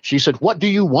 She said, "What do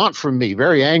you want from me?"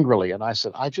 very angrily. And I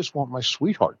said, "I just want my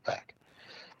sweetheart back."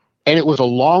 And it was a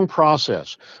long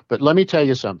process. But let me tell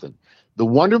you something. The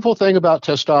wonderful thing about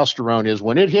testosterone is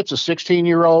when it hits a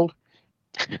 16-year-old,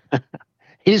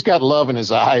 he's got love in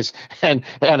his eyes and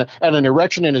an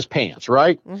erection in his pants,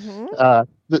 right? Mm-hmm.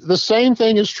 The same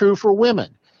thing is true for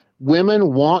women.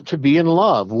 Women want to be in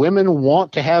love. Women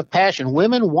want to have passion.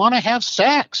 Women want to have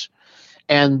sex.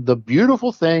 And the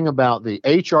beautiful thing about the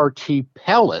HRT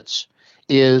pellets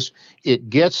is it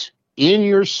gets in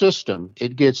your system,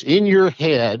 it gets in your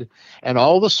head, and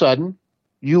all of a sudden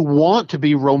you want to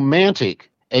be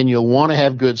romantic and you want to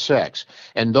have good sex.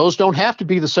 And those don't have to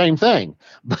be the same thing,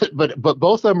 but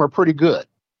both of them are pretty good.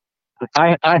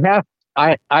 I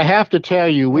have to tell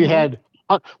you,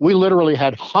 we literally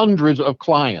had hundreds of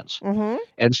clients, mm-hmm.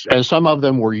 and some of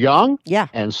them were young, yeah,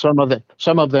 and some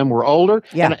of them were older,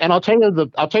 yeah. And I'll tell you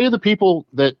the people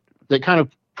that kind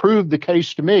of proved the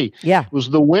case to me, yeah, was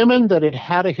the women that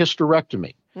had a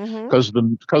hysterectomy, because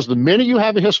mm-hmm. the minute you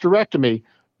have a hysterectomy,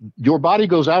 your body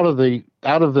goes out of the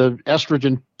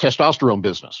estrogen testosterone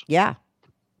business. Yeah.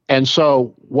 And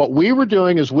so what we were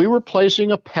doing is we were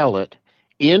placing a pellet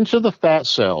into the fat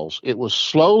cells. It was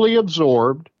slowly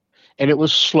absorbed and it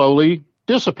was slowly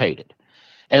dissipated.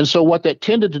 And so what that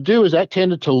tended to do is that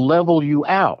tended to level you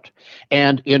out.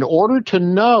 And in order to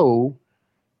know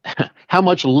how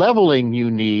much leveling you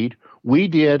need, we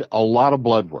did a lot of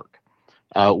blood work.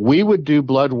 We would do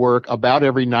blood work about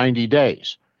every 90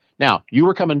 days. Now, you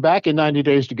were coming back in 90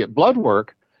 days to get blood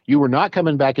work. You were not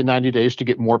coming back in 90 days to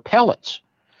get more pellets.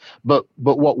 But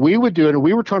what we would do, and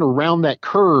we were trying to round that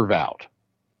curve out,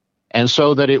 and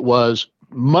so that it was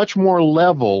much more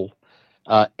level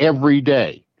every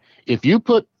day. If you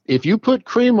put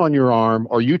cream on your arm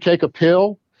or you take a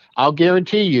pill, I'll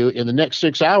guarantee you in the next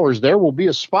 6 hours there will be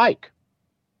a spike.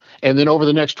 And then over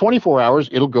the next 24 hours,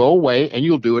 it'll go away and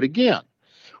you'll do it again.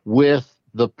 With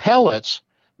the pellets,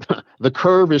 the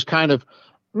curve is kind of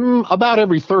about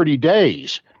every 30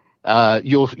 days.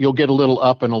 You'll get a little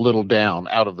up and a little down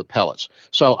out of the pellets.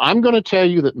 So I'm going to tell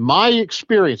you that my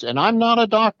experience, and I'm not a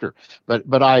doctor,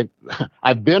 but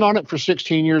I've been on it for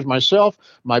 16 years myself.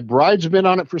 My bride's been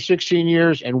on it for 16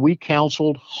 years, and we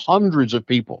counseled hundreds of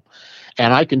people.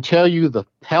 And I can tell you the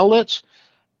pellets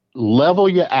level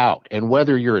you out. And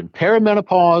whether you're in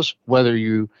perimenopause, whether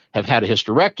you have had a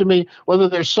hysterectomy, whether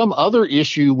there's some other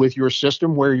issue with your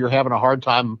system where you're having a hard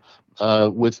time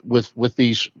with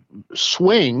these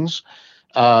swings,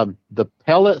 the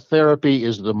pellet therapy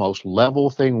is the most level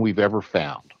thing we've ever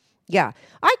found. Yeah,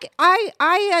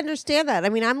 I understand that. I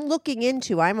mean, I'm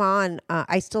on,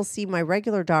 I still see my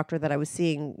regular doctor that I was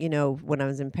seeing, when I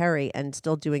was in Perry and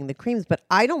still doing the creams, but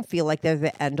I don't feel like they're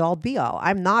the end all be all.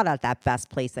 I'm not at that best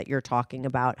place that you're talking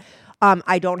about.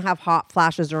 I don't have hot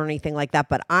flashes or anything like that,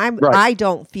 but I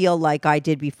don't feel like I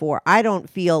did before. I don't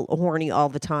feel horny all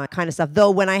the time kind of stuff. Though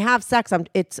when I have sex,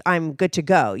 I'm good to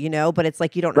go, but it's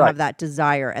like you don't have that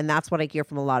desire. And that's what I hear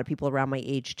from a lot of people around my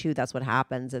age too. That's what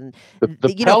happens. And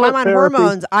if I'm on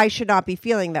hormones, I should not be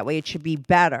feeling that way. It should be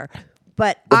better.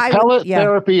 But pellet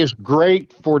therapy is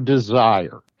great for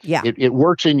desire. Yeah. It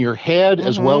works in your head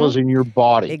as well as in your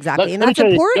body. Exactly. And that's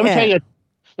important.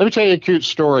 Let me tell you a cute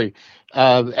story.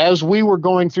 As we were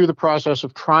going through the process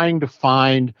of trying to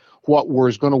find what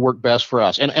was going to work best for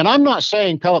us, and I'm not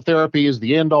saying pellet therapy is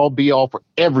the end all be all for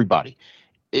everybody.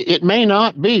 It may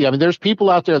not be. I mean, there's people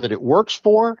out there that it works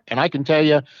for, and I can tell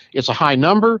you it's a high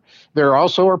number. There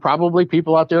also are probably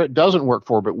people out there it doesn't work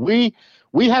for, but we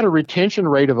had a retention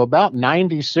rate of about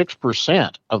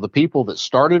 96% of the people that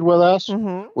started with us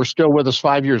were still with us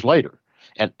 5 years later,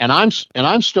 and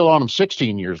I'm still on them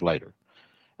 16 years later.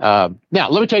 Now,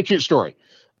 let me tell you a cute story.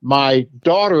 My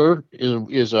daughter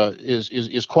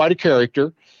is quite a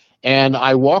character, and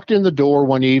I walked in the door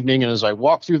one evening, and as I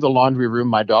walked through the laundry room,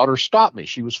 my daughter stopped me.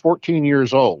 She was 14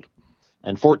 years old,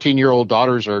 and 14-year-old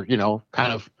daughters are,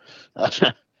 kind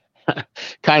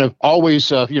of always,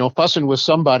 fussing with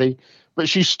somebody. But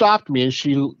she stopped me, and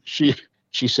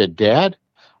she said, "Dad,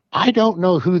 I don't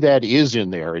know who that is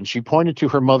in there," and she pointed to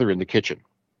her mother in the kitchen.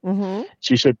 Mm-hmm.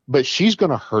 She said, "But she's going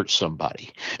to hurt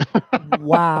somebody."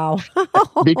 Wow.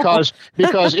 because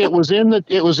it was in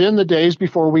the days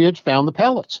before we had found the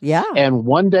pellets. Yeah. And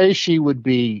one day she would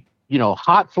be,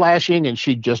 hot flashing, and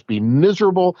she'd just be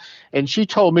miserable. And she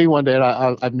told me one day, and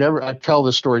I tell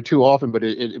this story too often, but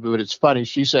it's funny.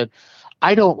 She said,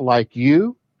 "I don't like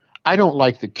you. I don't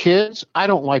like the kids. I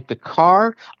don't like the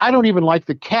car. I don't even like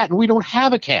the cat, and we don't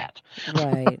have a cat."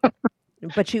 Right.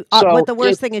 But but the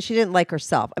worst thing is she didn't like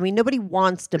herself. I mean, nobody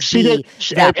wants to be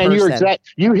that person. You're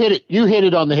exact. You hit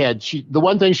it on the head. The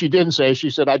one thing she didn't say, she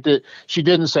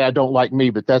didn't say I don't like me,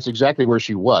 but that's exactly where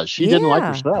she was. She didn't like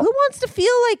herself. Who wants to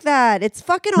feel like that? It's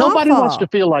fucking Nobody awful. wants to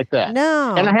feel like that.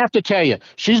 No. And I have to tell you,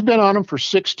 she's been on them for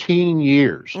 16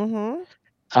 years.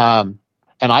 Mm-hmm.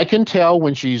 And I can tell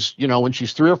when she's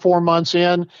 3 or 4 months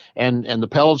in and the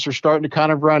pellets are starting to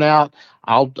kind of run out,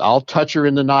 I'll touch her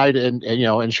in the night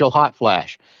and she'll hot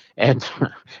flash. And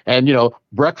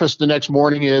breakfast the next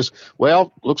morning is,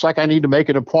 well, looks like I need to make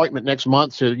an appointment next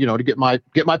month to get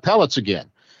my pellets again.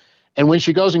 And when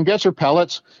she goes and gets her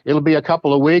pellets, it'll be a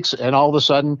couple of weeks, and all of a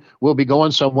sudden we'll be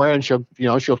going somewhere, and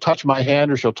she'll touch my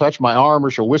hand, or she'll touch my arm, or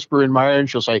she'll whisper in my ear, and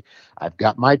she'll say, "I've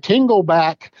got my tingle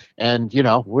back," and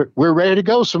we're ready to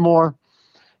go some more.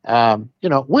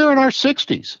 We're in our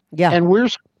 60s,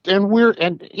 and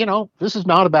this is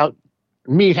not about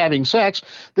me having sex.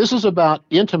 This is about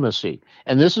intimacy,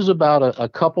 and this is about a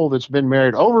couple that's been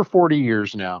married over 40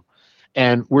 years now,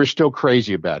 and we're still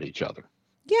crazy about each other.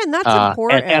 Yeah, and that's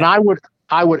important. And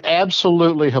I would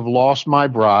absolutely have lost my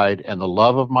bride and the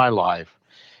love of my life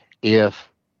if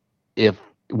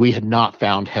we had not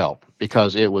found help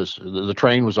because the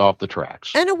train was off the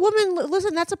tracks. And a woman,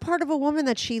 listen, that's a part of a woman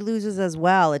that she loses as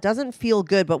well. It doesn't feel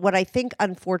good. But what I think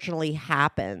unfortunately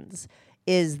happens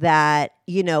is that,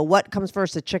 what comes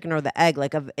first, the chicken or the egg?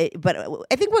 But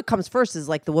I think what comes first is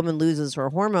like the woman loses her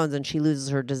hormones and she loses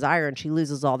her desire and she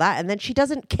loses all that. And then she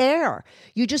doesn't care.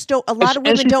 You just don't, a lot of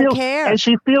women don't care. And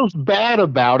she feels bad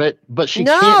about it, but she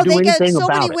can't do anything about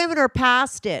it. So many women are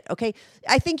past it. Okay.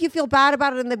 I think you feel bad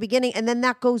about it in the beginning and then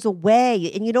that goes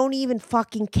away and you don't even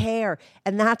fucking care.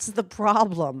 And that's the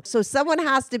problem. So someone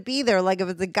has to be there. Like if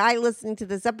it's a guy listening to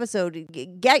this episode,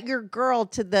 get your girl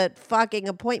to the fucking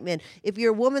appointment. If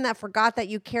you're a woman that forgot that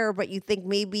you care, but you think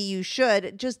maybe you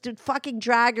should, just fucking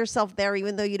drag yourself there,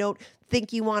 even though you don't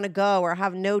think you want to go or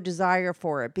have no desire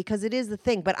for it, because it is the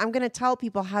thing. But I'm going to tell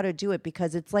people how to do it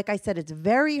because it's, like I said, it's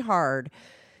very hard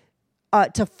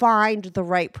to find the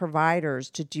right providers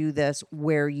to do this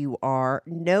where you are.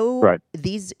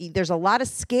 There's a lot of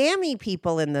scammy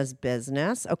people in this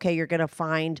business. Okay, you're going to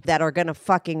find that are going to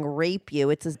fucking rape you.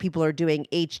 It's as people are doing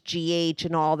HGH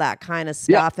and all that kind of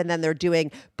stuff, and then they're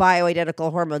doing bioidentical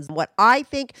hormones. What I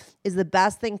think is the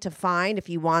best thing to find if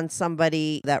you want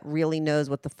somebody that really knows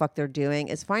what the fuck they're doing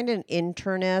is find an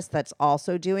internist that's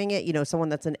also doing it. Someone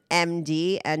that's an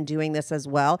MD and doing this as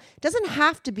well. It doesn't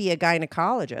have to be a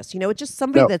gynecologist. It's just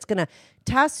somebody that's going to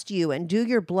test you and do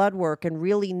your blood work and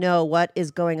really know what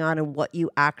is going on and what you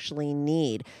actually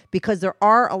need. Because there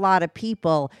are a lot of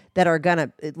people that are going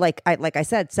to, like I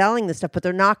said, selling this stuff, but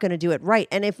they're not going to do it right.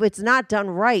 And if it's not done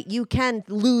right, you can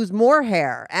lose more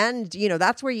hair. And,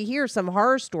 that's where you hear some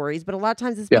horror stories. But a lot of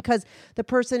times it's because the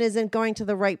person isn't going to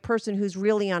the right person who's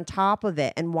really on top of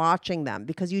it and watching them.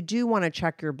 Because you do want to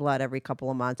check your blood every couple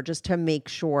of months just to make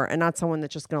sure, and not someone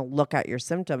that's just going to look at your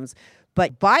symptoms.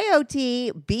 But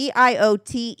Biote,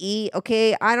 BIOTE,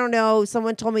 okay, I don't know.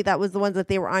 Someone told me that was the ones that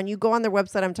they were on. You go on their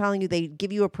website, I'm telling you, they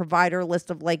give you a provider list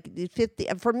of like 50.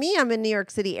 For me, I'm in New York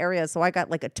City area, so I got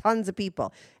like tons of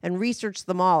people and researched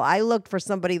them all. I looked for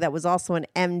somebody that was also an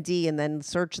MD and then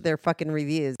searched their fucking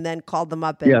reviews and then called them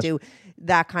up and do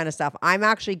that kind of stuff. I'm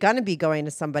actually going to be going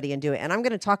to somebody and do it. And I'm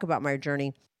going to talk about my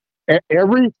journey.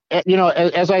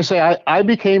 As I say, I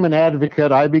became an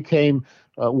advocate. I became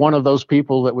one of those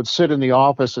people that would sit in the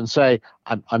office and say,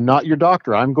 I'm not your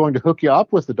doctor. I'm going to hook you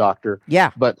up with the doctor.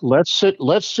 Yeah. But let's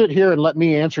sit here and let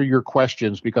me answer your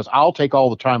questions because I'll take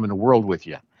all the time in the world with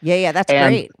you. Yeah, that's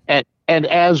great. And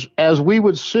as we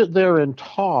would sit there and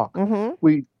talk,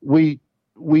 we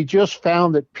just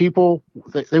found that people,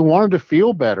 they wanted to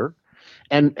feel better.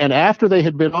 And after they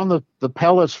had been on the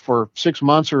pellets for 6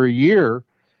 months or a year,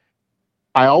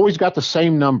 I always got the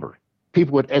same number. It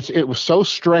was so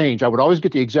strange. I would always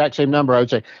get the exact same number. I would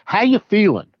say, how you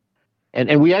feeling?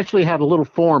 And we actually had a little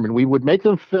form and we would make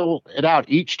them fill it out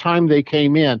each time they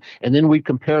came in. And then we'd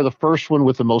compare the first one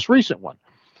with the most recent one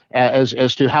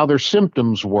as to how their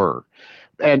symptoms were.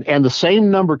 And the same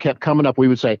number kept coming up. We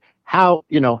would say, how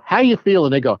you feel?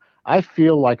 And they go, I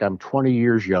feel like I'm 20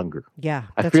 years younger. Yeah.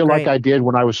 I feel great. like I did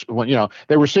when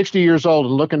they were 60 years old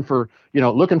and looking for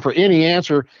any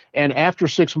answer. And after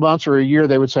 6 months or a year,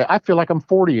 they would say, I feel like I'm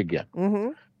 40 again.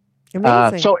 Mm-hmm.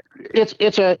 Amazing. So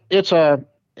it's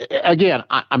again,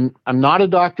 I'm not a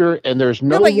doctor and there's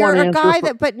no but you're one a guy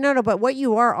answer. But what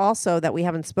you are also that we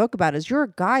haven't spoke about is you're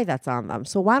a guy that's on them.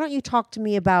 So why don't you talk to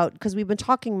me about, because we've been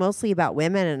talking mostly about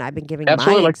women and I've been giving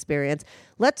my experience.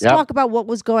 Let's talk about what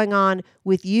was going on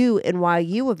with you and why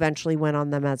you eventually went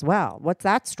on them as well. What's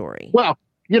that story? Well,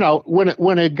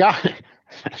 when a guy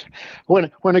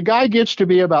when a guy gets to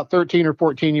be about 13 or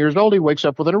 14 years old, he wakes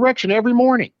up with an erection every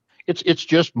morning. It's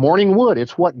just morning wood.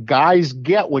 It's what guys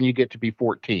get when you get to be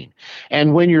 14.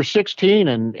 And when you're 16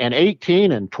 and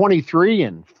 18 and 23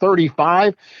 and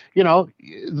 35, the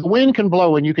wind can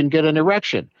blow and you can get an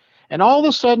erection. And all of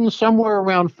a sudden, somewhere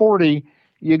around 40,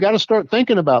 you got to start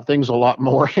thinking about things a lot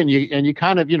more. And you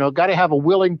kind of, got to have a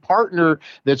willing partner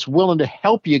that's willing to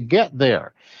help you get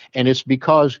there. And it's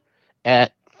because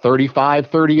at 35,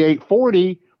 38,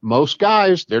 40, most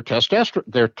guys, their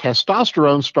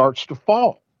testosterone starts to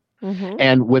fall. Mm-hmm.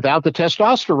 And without the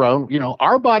testosterone,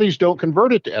 our bodies don't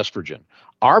convert it to estrogen.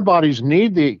 Our bodies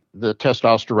need the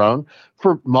testosterone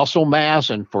for muscle mass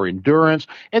and for endurance.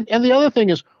 And the other thing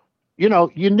is,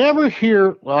 you never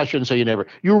hear, well, I shouldn't say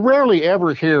you rarely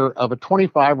ever hear of a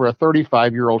 25 or a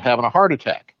 35-year-old having a heart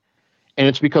attack. And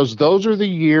it's because those are the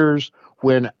years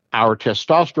when our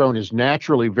testosterone is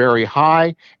naturally very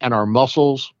high and our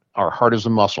heart is a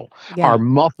muscle. Yeah. Our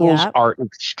muscles are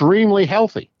extremely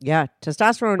healthy. Yeah,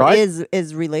 testosterone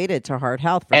is related to heart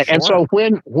health for sure. And so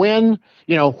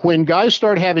when guys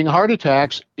start having heart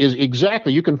attacks, is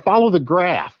exactly, you can follow the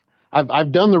graph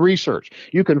I've done the research.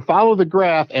 You can follow the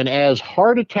graph, and as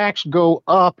heart attacks go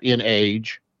up in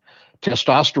age,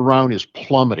 testosterone is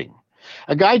plummeting.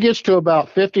 A guy gets to about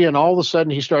 50 and all of a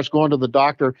sudden he starts going to the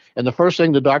doctor, and the first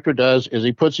thing the doctor does is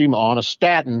he puts him on a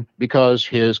statin because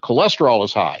his cholesterol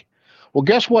is high. Well,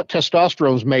 guess what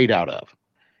testosterone is made out of?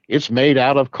 It's made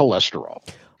out of cholesterol.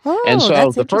 Oh, and so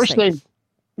that's the first interesting. thing,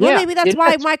 Well, yeah, maybe that's it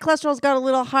why is. my cholesterol's got a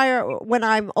little higher when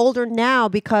I'm older now,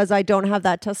 because I don't have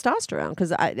that testosterone,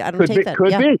 because I don't Could take be, that.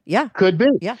 could Yeah. be, Yeah. could be.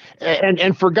 Yeah.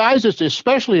 And for guys, it's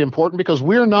especially important because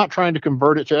we're not trying to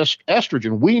convert it to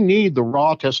estrogen. We need the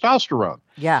raw testosterone.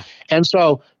 Yeah. And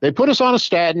so they put us on a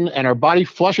statin, and our body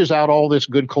flushes out all this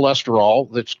good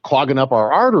cholesterol that's clogging up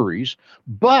our arteries,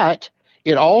 but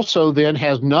it also then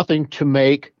has nothing to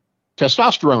make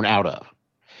testosterone out of.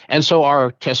 And so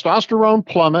our testosterone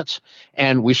plummets,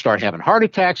 and we start having heart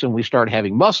attacks, and we start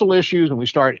having muscle issues, and we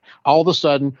start all of a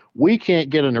sudden we can't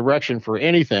get an erection for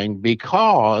anything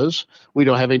because we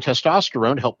don't have any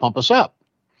testosterone to help pump us up.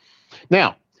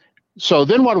 Now, so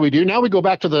then what do? Now we go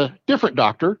back to the different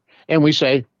doctor and we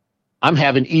say, I'm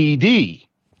having ED.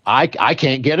 I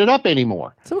can't get it up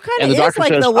anymore. So it kind And of the is doctor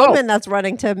like says, the "Oh." woman that's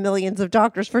running to millions of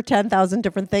doctors for 10,000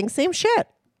 different things. Same shit.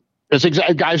 That's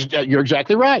exactly, guys. You're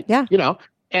exactly right. Yeah.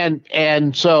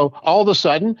 And so all of a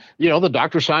sudden, the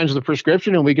doctor signs the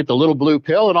prescription, and we get the little blue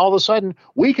pill, and all of a sudden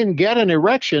we can get an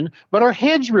erection, but our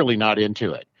head's really not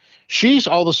into it. She's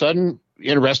all of a sudden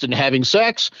interested in having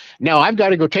sex. Now I've got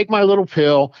to go take my little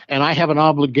pill, and I have an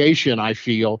obligation, I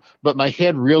feel, but my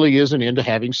head really isn't into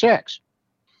having sex.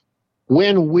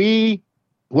 When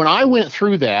I went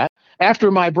through that,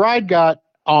 after my bride got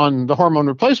on the hormone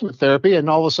replacement therapy, and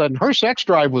all of a sudden her sex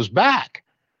drive was back.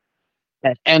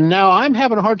 And now I'm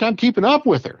having a hard time keeping up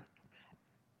with her.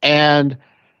 And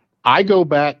I go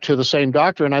back to the same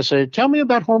doctor and I say, tell me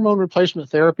about hormone replacement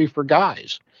therapy for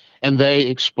guys. And they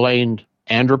explained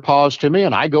andropause to me,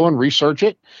 and I go and research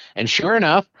it. And sure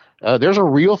enough, there's a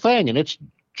real thing, and it's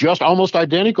just almost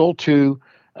identical to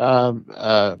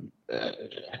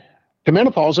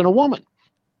menopause in a woman.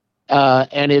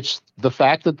 And it's the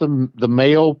fact that the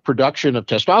male production of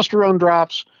testosterone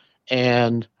drops,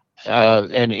 and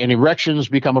erections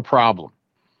become a problem.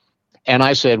 And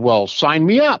I said, well, sign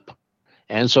me up.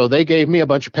 And so they gave me a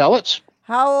bunch of pellets.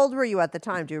 How old were you at the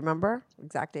time? Do you remember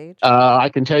exact age? I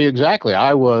can tell you exactly.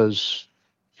 I was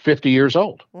 50 years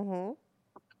old. Mm-hmm.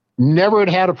 Never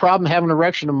had a problem having an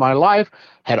erection in my life.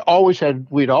 We'd always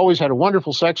had a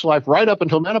wonderful sex life right up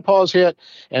until menopause hit.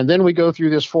 And then we go through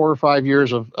this 4 or 5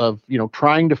 years of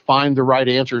trying to find the right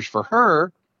answers for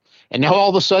her. And now all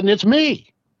of a sudden it's me.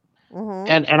 Mm-hmm.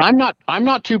 And I'm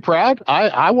not too proud.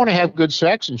 I want to have good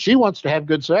sex, and she wants to have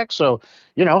good sex. So,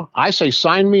 I say,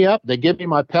 sign me up. They give me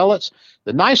my pellets.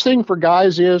 The nice thing for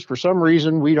guys is, for some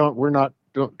reason, we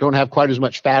don't have quite as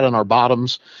much fat on our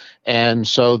bottoms. And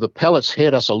so the pellets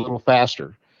hit us a little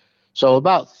faster. So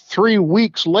about 3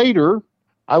 weeks later,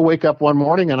 I wake up one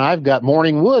morning and I've got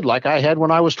morning wood like I had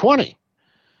when I was 20.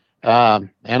 And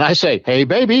I say, hey,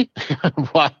 baby,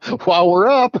 while we're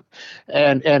up,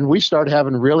 and we start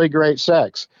having really great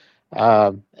sex.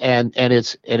 And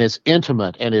it's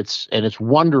intimate, and it's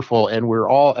wonderful. And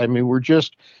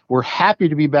we're happy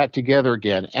to be back together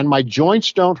again. And my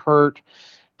joints don't hurt.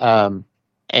 And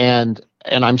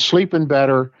I'm sleeping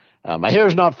better. My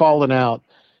hair's not falling out.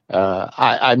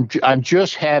 I'm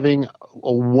just having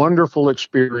a wonderful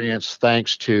experience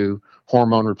thanks to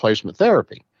hormone replacement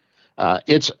therapy.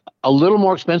 It's a little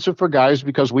more expensive for guys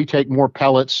because we take more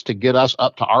pellets to get us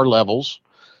up to our levels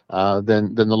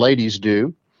than the ladies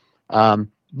do.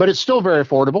 But it's still very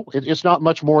affordable. It's not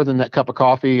much more than that cup of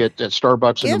coffee at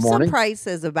Starbucks in the morning. Give some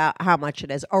prices about how much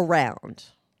it is around.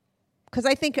 Because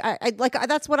I think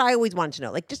that's what I always want to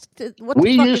know. Like, just what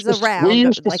the fuck is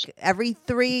around? Like every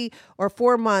 3 or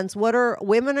 4 months, what are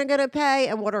women going to pay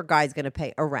and what are guys going to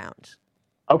pay around?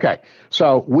 Okay,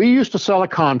 so we used to sell a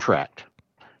contract.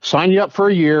 Sign you up for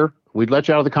a year. We'd let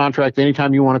you out of the contract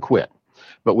anytime you want to quit.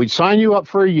 But we'd sign you up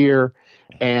for a year.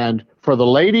 And for the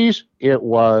ladies, it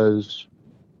was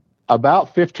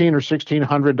about $1,500 or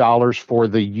 $1,600 for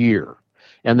the year.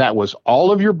 And that was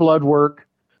all of your blood work.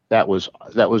 That was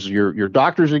your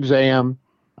doctor's exam.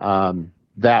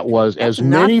 That was That's as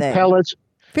many nothing. pellets.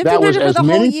 That was as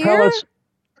many pellets.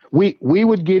 We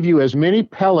would give you as many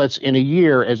pellets in a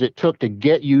year as it took to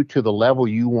get you to the level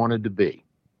you wanted to be.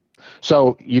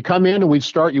 So you come in and we'd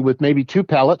start you with maybe 2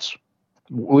 pellets.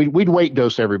 We'd weight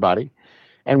dose everybody.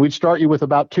 And we'd start you with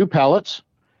about 2 pellets.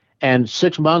 And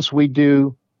 6 months we'd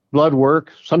do blood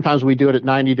work. Sometimes we do it at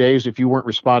 90 days if you weren't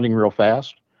responding real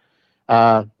fast.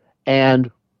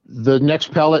 And the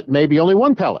next pellet may be only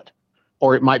 1 pellet,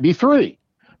 or it might be 3.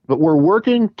 but we're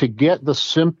working to get the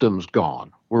symptoms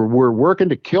gone. We're working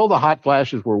to kill the hot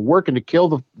flashes. We're working to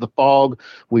kill the fog.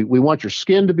 We want your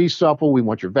skin to be supple. We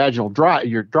want your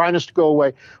your dryness to go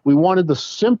away. We wanted the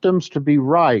symptoms to be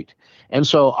right. And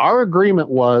so our agreement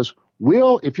was,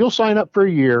 if you'll sign up for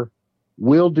a year,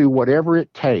 we'll do whatever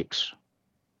it takes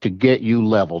to get you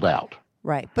leveled out.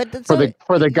 Right, but For the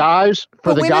guys,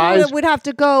 women would have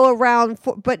to go around.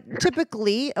 But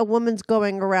typically, a woman's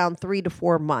going around 3 to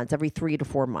 4 months, every 3 to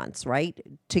 4 months, right,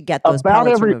 to get those about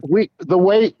pellets every removed. the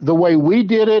way we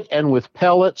did it, and with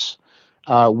pellets,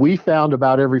 we found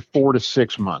about every 4 to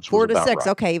 6 months. 4 to 6, right.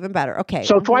 okay, even better. Okay,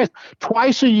 So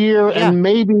twice a year, Yeah. and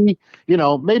maybe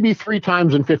 3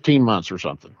 times in 15 months or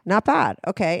something. not bad.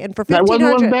 Okay, and for That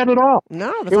wasn't 1,500, bad at all.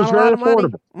 no, that's It was not a lot very of money.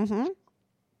 affordable. Mm-hmm.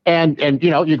 And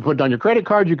you can put it on your credit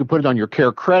card. You could put it on your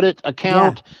Care Credit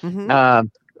account. Yeah.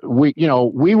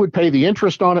 Mm-hmm. We would pay the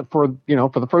interest on it for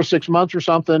the first 6 months or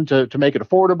something to make it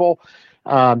affordable.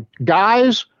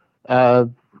 Guys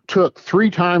took 3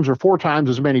 times or 4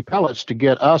 times as many pellets to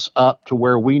get us up to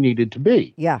where we needed to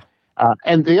be. Yeah.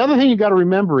 And the other thing you got to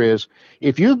remember is,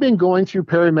 if you've been going through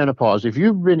perimenopause, if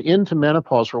you've been into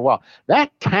menopause for a while,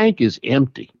 that tank is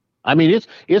empty. I mean,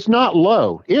 it's not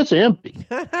low, it's empty.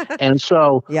 And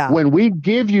so Yeah. when we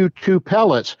give you 2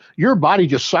 pellets, your body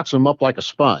just sucks them up like a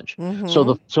sponge. Mm-hmm. So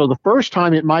the first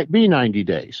time it might be 90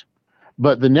 days,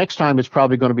 but the next time it's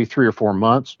probably going to be 3 or 4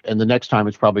 months, and the next time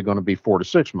it's probably going to be 4 to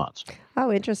 6 months.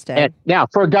 Oh, interesting. And now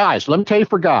for guys, let me tell you,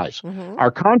 for guys, Mm-hmm.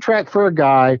 our contract for a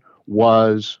guy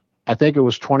was, I think it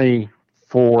was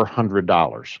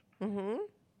 $2,400.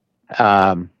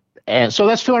 Mm-hmm. And so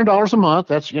that's $200 a month.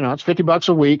 That's, it's $50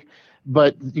 a week.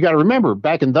 But you got to remember,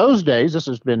 back in those days, this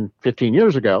has been 15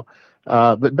 years ago,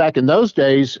 but back in those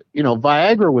days,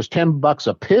 Viagra was $10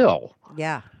 a pill.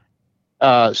 Yeah.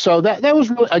 So that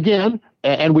was really, again,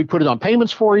 and we put it on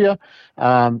payments for you,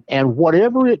 and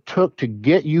whatever it took to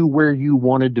get you where you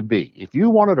wanted to be. If you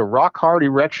wanted a rock hard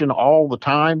erection all the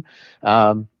time,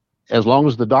 as long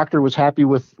as the doctor was happy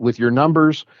with your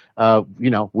numbers,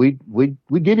 we'd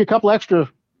give you a couple extra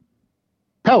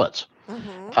pellets.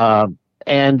 Mm-hmm.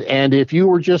 And if you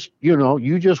were just,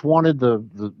 you just wanted the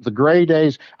gray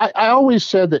days, I always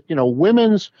said that,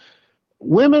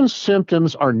 women's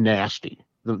symptoms are nasty.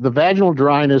 The vaginal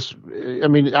dryness, I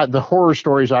mean, the horror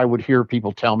stories I would hear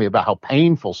people tell me about how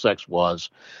painful sex was,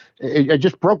 it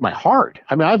just broke my heart.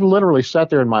 I mean, I've literally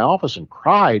sat there in my office and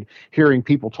cried hearing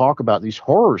people talk about these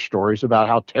horror stories about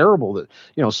how terrible that,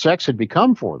 sex had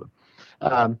become for them.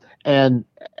 And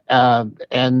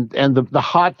the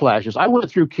hot flashes. I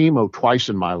went through chemo twice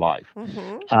in my life.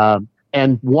 Mm-hmm.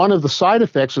 And one of the side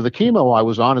effects of the chemo I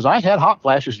was on is I had hot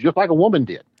flashes just like a woman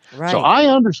did. Right. So I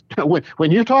understand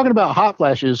when you're talking about hot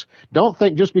flashes, don't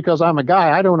think just because I'm a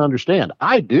guy, I don't understand.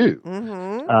 I do.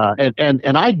 Mm-hmm.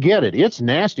 And I get it. It's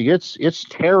nasty. It's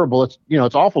terrible. It's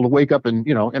awful to wake up in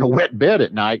a wet bed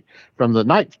at night from the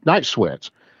night sweats.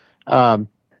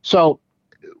 So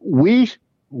we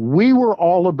were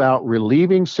all about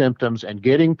relieving symptoms and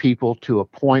getting people to a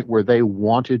point where they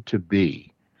wanted to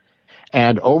be.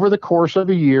 And over the course of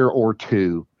a year or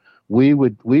two, we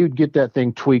would get that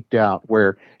thing tweaked out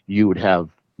where you would have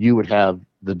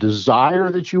the desire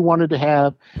that you wanted to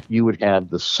have, you would have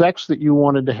the sex that you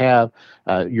wanted to have,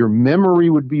 your memory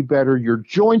would be better, your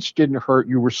joints didn't hurt,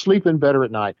 you were sleeping better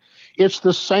at night. It's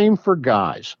the same for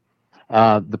guys.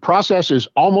 The process is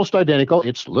almost identical.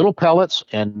 It's little pellets,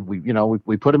 and we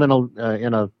put them in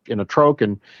a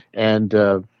troch and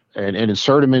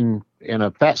insert them in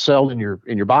a fat cell in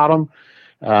your bottom.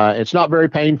 It's not very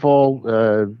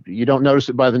painful. You don't notice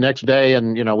it by the next day,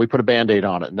 and we put a Band-Aid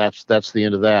on it, and that's the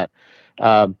end of that.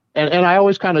 And I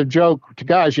always kind of joke to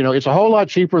guys, it's a whole lot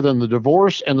cheaper than the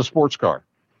divorce and the sports car.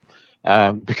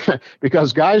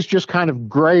 Because guys just kind of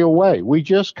gray away. We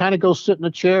just kind of go sit in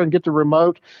a chair and get the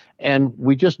remote, and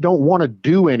we just don't want to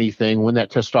do anything when that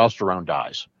testosterone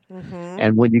dies. Mm-hmm.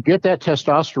 And when you get that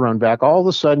testosterone back, all of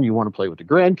a sudden you want to play with the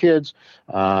grandkids,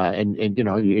 and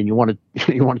you want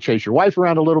to chase your wife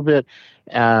around a little bit,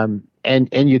 and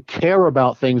you care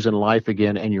about things in life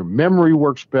again, and your memory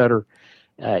works better.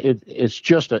 You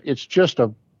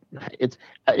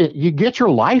get your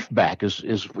life back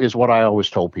is what I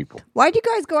always told people. Why'd you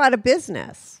guys go out of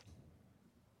business?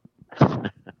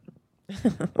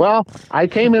 Well, I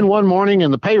came in one morning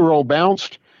and the payroll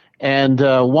bounced, and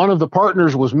one of the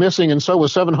partners was missing, and so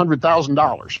was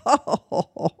 $700,000.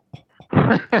 Oh,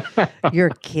 you're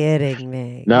kidding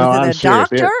me. No, was it I'm a serious.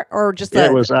 doctor or just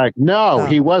It was like, no, Oh.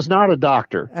 he was not a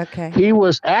doctor. Okay. He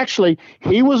was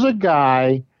a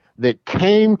guy that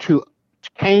came to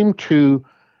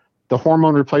the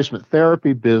hormone replacement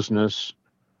therapy business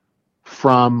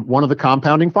from one of the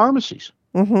compounding pharmacies.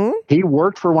 Mm-hmm. He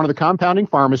worked for one of the compounding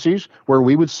pharmacies where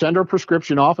we would send our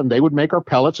prescription off and they would make our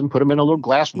pellets and put them in a little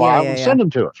glass vial and send them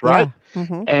to us, right? Yeah.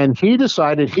 Mm-hmm. And he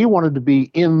decided he wanted to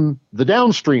be in the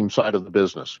downstream side of the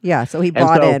business. Yeah, so he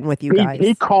bought in with you guys.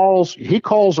 He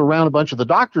calls around a bunch of the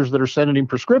doctors that are sending him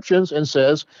prescriptions and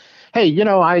says, "Hey,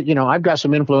 I've got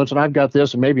some influence and I've got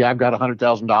this and maybe I've got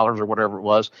 $100,000 or whatever it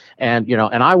was, and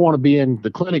I want to be in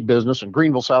the clinic business in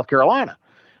Greenville, South Carolina."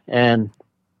 And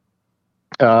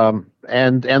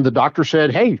the doctor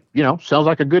said, "Hey, sounds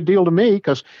like a good deal to me,"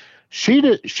 because she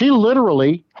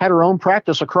literally had her own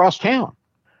practice across town.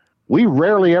 We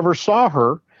rarely ever saw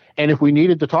her, and if we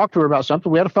needed to talk to her about something,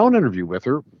 we had a phone interview with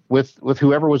her with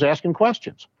whoever was asking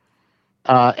questions.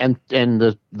 And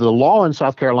the law in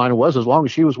South Carolina was as long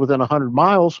as she was within 100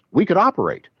 miles, we could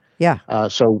operate. Yeah.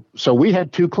 So we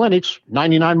had two clinics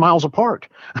 99 miles apart.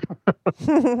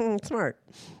 Smart.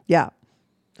 Yeah.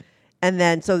 And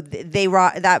then, so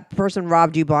that person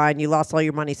robbed you blind. You lost all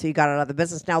your money, so you got out of the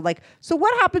business. Now, so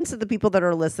what happens to the people that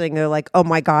are listening? They're like, "Oh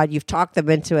my God, you've talked them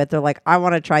into it." They're like, "I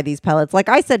want to try these pellets." Like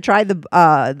I said, try that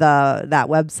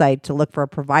website to look for a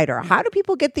provider. How do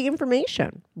people get the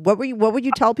information? What would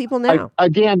you tell people now? I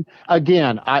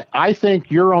think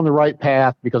you're on the right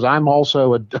path because I'm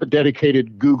also a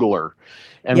dedicated Googler.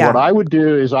 And what I would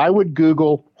do is I would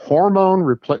Google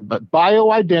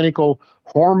bioidentical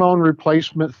hormone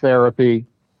replacement therapy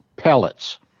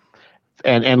pellets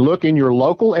and look in your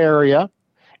local area,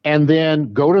 and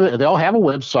then they'll have a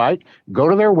website, go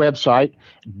to their website.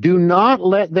 Do not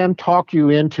let them talk you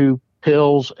into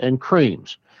pills and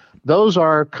creams. Those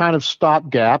are kind of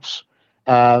stopgaps,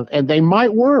 and they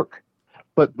might work,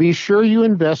 but be sure you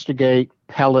investigate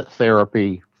pellet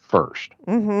therapy first.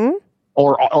 Mm-hmm.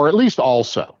 Or at least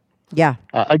also. Yeah.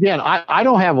 Again, I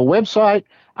don't have a website.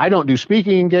 I don't do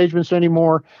speaking engagements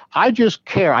anymore. I just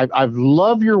care. I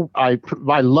love your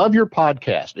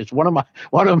podcast. It's one of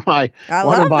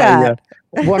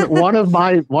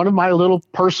my little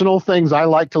personal things. I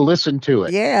like to listen to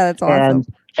it. Yeah, that's awesome.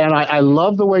 And I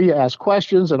love the way you ask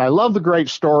questions, and I love the great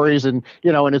stories, and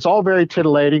and it's all very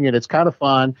titillating, and it's kind of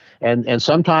fun, and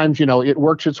sometimes it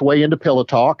works its way into pillow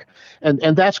talk, and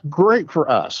that's great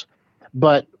for us.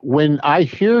 But when I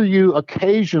hear you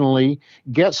occasionally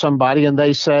get somebody and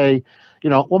they say,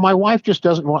 well, my wife just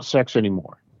doesn't want sex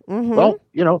anymore. Mm-hmm. Well,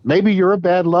 maybe you're a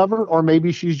bad lover, or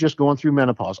maybe she's just going through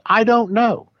menopause. I don't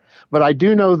know. But I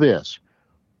do know this.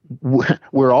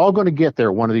 We're all going to get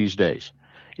there one of these days.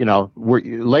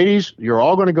 Ladies, you're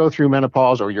all going to go through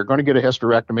menopause, or you're going to get a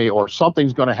hysterectomy, or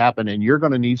something's going to happen and you're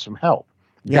going to need some help.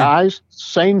 Yeah. Guys,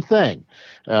 same thing.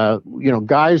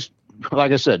 Guys,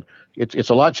 like I said, it's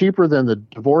a lot cheaper than the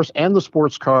divorce and the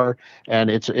sports car, and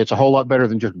it's a whole lot better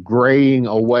than just graying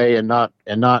away and not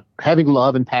having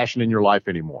love and passion in your life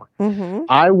anymore. Mm-hmm.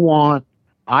 I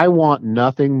want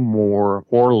nothing more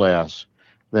or less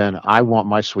than I want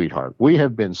my sweetheart. We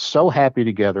have been so happy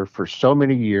together for so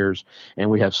many years, and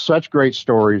we have such great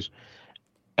stories,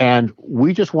 and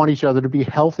we just want each other to be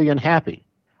healthy and happy.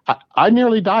 I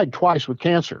nearly died twice with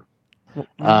cancer,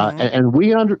 and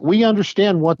we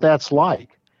understand what that's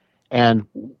like. And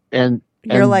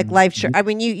you're like life. I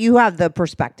mean, you have the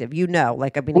perspective.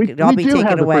 It could all be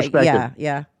taken away.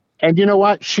 Yeah. And you know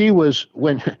what? She was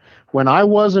when I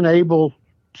wasn't able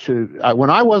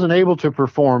to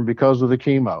perform because of the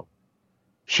chemo,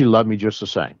 she loved me just the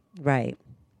same. Right.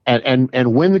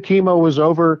 And when the chemo was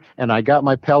over and I got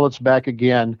my pellets back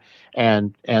again,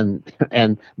 and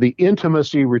the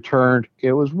intimacy returned,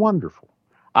 it was wonderful.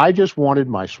 I just wanted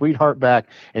my sweetheart back,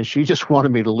 and she just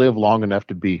wanted me to live long enough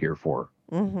to be here for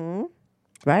her. Mm-hmm.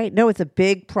 Right. No, it's a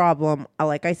big problem.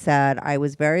 Like I said, I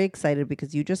was very excited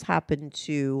because you just happened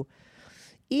to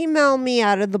email me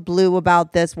out of the blue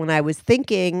about this when I was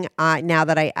thinking, now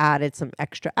that I added some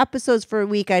extra episodes for a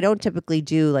week. I don't typically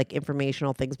do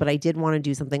informational things, but I did want to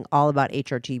do something all about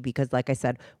HRT because, like I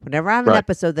said, whenever I have an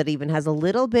episode that even has a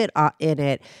little bit in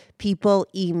it, people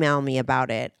email me about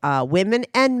it. Women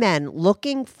and men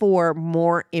looking for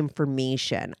more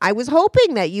information. I was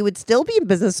hoping that you would still be in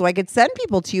business so I could send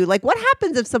people to you. Like, what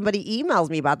happens if somebody emails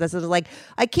me about this and is like,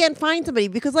 I can't find somebody?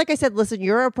 Because like I said, listen,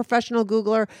 you're a professional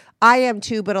Googler. I am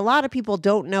too, but a lot of people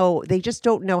don't know. They just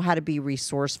don't know how to be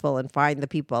resourceful and find the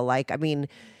people. Let me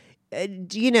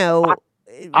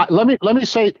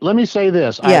say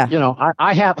this. Yeah.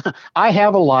 I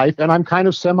have a life, and I'm kind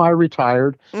of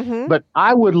semi-retired. Mm-hmm. But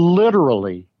I would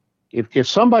literally, if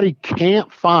somebody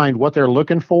can't find what they're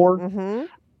looking for, mm-hmm.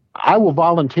 I will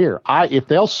volunteer. If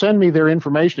they'll send me their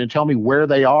information and tell me where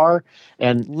they are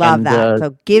and Love that.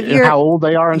 So give and your how old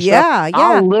they are and yeah, stuff,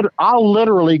 yeah. I'll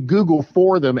literally Google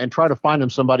for them and try to find them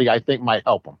somebody I think might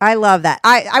help them. I love that.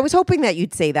 I was hoping that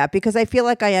you'd say that because I feel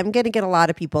like I am going to get a lot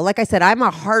of people. Like I said, I'm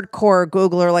a hardcore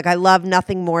Googler. Like I love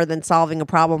nothing more than solving a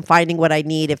problem, finding what I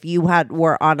need. If you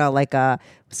were on a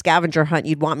scavenger hunt,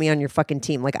 you'd want me on your fucking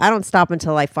team. Like I don't stop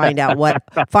until I find out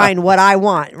find what I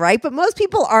want, right? But most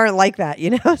people aren't like that, you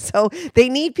know? So they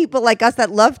need people like us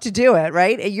that love to do it,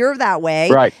 right? You're that way.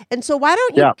 Right. And so why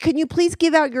don't you, can you please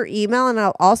give out your email and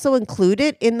I'll also include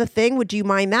it in the thing? Would you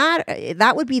mind that?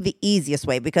 That would be the easiest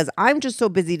way because I'm just so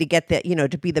busy to get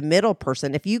to be the middle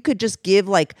person. If you could just give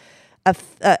like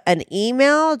an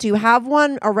email. Do you have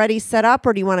one already set up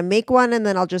or do you want to make one and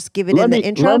then I'll just give it in the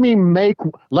intro? Let me make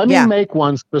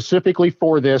one specifically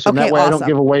for this and that way awesome.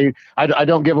 I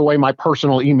don't give away my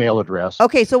personal email address.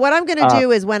 Okay, so what I'm going to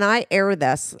do is when I air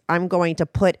this, I'm going to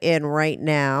put in right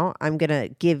now, you're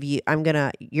going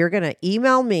to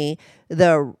email me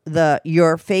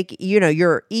your fake,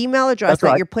 your email address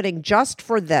that you're putting just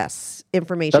for this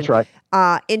information. That's right.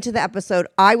 Into the episode.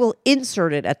 I will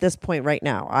insert it at this point right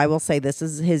now. I will say this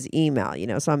is his email,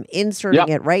 so I'm inserting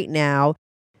it right now.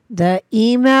 The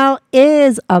email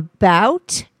is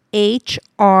about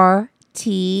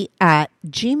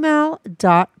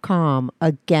HRT@gmail.com.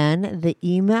 Again, the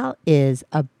email is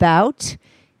about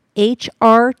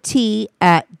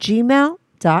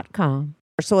HRT@gmail.com.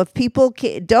 So if people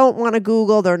don't want to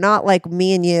Google, they're not like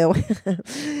me and you,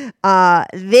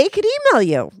 they could email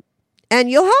you and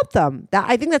you'll help them.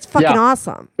 I think that's fucking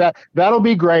awesome. That'll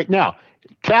be great. Now,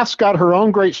 Kath's got her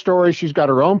own great story. She's got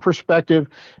her own perspective.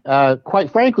 Quite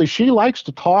frankly, she likes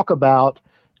to talk about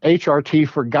HRT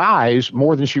for guys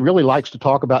more than she really likes to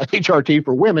talk about HRT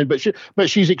for women. But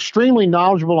she's extremely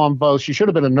knowledgeable on both. She should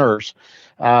have been a nurse.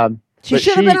 She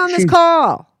should have been on this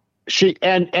call.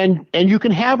 And you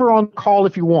can have her on call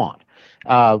if you want.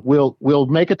 We'll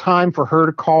make a time for her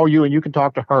to call you and you can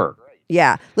talk to her.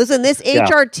 Yeah. Listen, this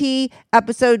HRT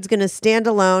episode's going to stand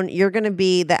alone. You're going to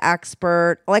be the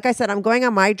expert. Like I said, I'm going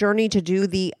on my journey to do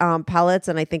the pellets,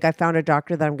 and I think I found a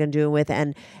doctor that I'm going to do it with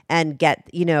and get,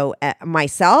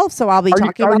 myself. So I'll be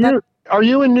talking about that. Are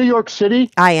you in New York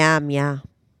City? I am, yeah.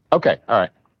 Okay. All right.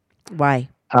 Why?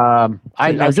 I'm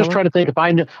just trying to think if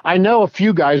I know a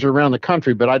few guys around the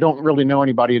country, but I don't really know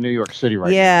anybody in New York City right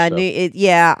now. So.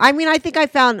 I mean, I think I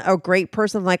found a great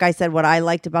person. Like I said, what I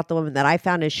liked about the woman that I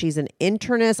found is she's an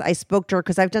internist. I spoke to her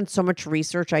because I've done so much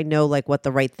research. I know like what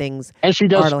the right things. And she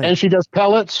does. And she does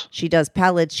pellets. She does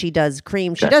pellets. She does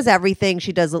cream. She does everything.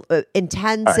 She does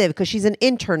intensive because she's an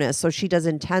internist, so she does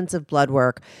intensive blood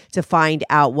work to find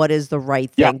out what is the right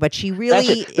thing. Yeah. But she really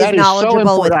is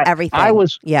knowledgeable with everything. I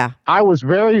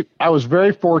was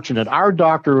very fortunate. Our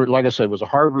doctor, like I said, was a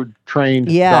Harvard-trained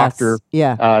doctor.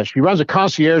 Yeah. She runs a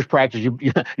concierge practice.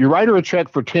 You write her a check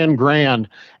for $10,000,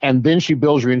 and then she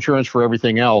bills your insurance for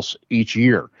everything else each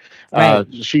year. Right.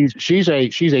 She's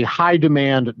a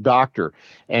high-demand doctor,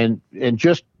 and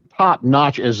just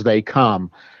top-notch as they come.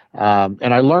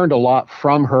 And I learned a lot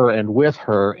from her and with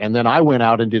her. And then I went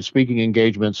out and did speaking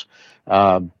engagements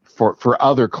for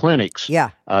other clinics,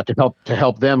 to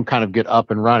help them kind of get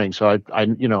up and running. So I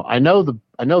know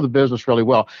the business really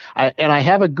well. I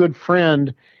have a good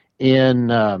friend in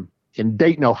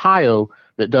Dayton, Ohio,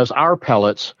 that does our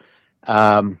pellets.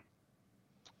 But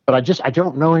I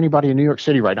don't know anybody in New York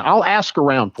City right now. I'll ask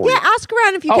around for you. Yeah, ask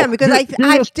around if you can, because I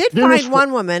did find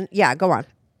one woman. Yeah, go on.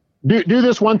 Do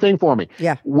this one thing for me.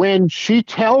 Yeah. When she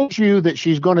tells you that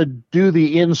she's going to do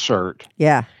the insert.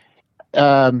 Yeah.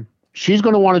 She's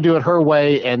going to want to do it her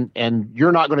way, and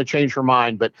you're not going to change her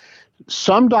mind. But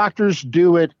some doctors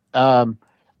do it on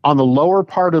the lower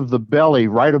part of the belly,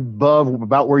 right above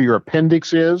about where your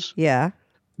appendix is. Yeah.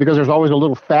 Because there's always a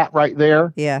little fat right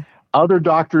there. Yeah. Other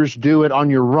doctors do it on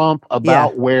your rump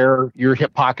about where your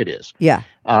hip pocket is. Yeah.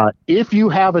 If you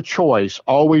have a choice,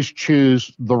 always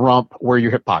choose the rump where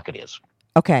your hip pocket is.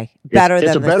 Okay.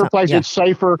 It's a better place. Yeah. It's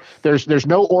safer. There's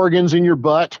no organs in your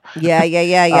butt.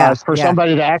 Yeah. For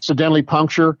somebody to accidentally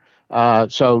puncture.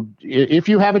 So if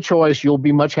you have a choice, you'll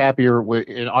be much happier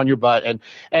on your butt, and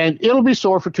it'll be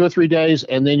sore for 2 or 3 days,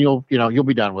 and then you'll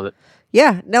be done with it.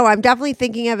 Yeah, no, I'm definitely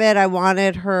thinking of it. I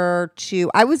wanted her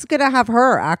to, I was going to have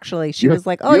her actually. She was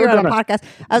like, oh, you're on a podcast.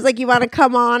 I was like, you want to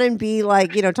come on and be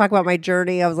like, talk about my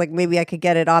journey? I was like, maybe I could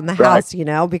get it on the house,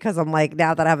 because I'm like,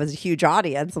 now that I have a huge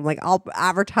audience, I'm like, I'll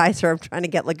advertise her. I'm trying to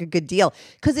get like a good deal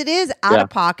because it is out of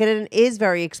pocket and it is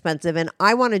very expensive. And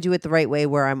I want to do it the right way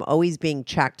where I'm always being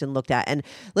checked and looked at. And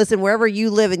listen, wherever you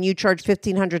live and you charge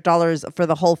 $1,500 for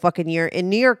the whole fucking year in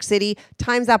New York City,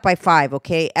 times that by 5,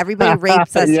 okay? Everybody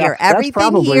rapes us here. Everything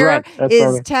here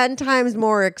is 10 times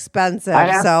more expensive. I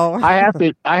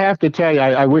have to tell you,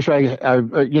 I wish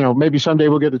maybe someday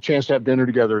we'll get a chance to have dinner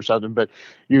together or something, but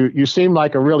you seem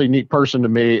like a really neat person to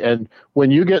me. And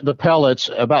when you get the pellets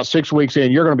about 6 weeks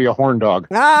in, you're going to be a horn dog.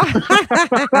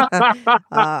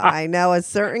 I know a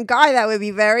certain guy that would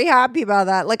be very happy about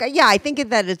that. Like, I think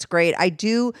that it's great. I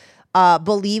do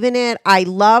believe in it. I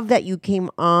love that you came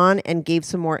on and gave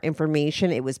some more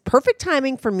information. It was perfect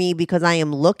timing for me because I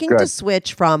am looking to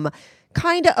switch from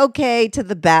kind of okay to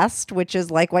the best, which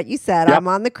is like what you said. I'm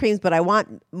on the creams, but I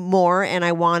want more and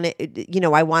I want it,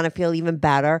 I want to feel even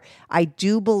better. I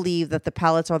do believe that the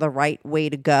pellets are the right way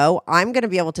to go. I'm going to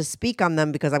be able to speak on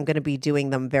them because I'm going to be doing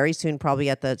them very soon, probably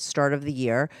at the start of the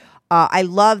year. I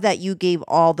love that you gave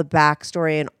all the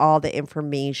backstory and all the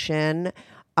information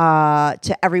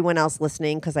to everyone else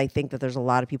listening, because I think that there's a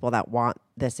lot of people that want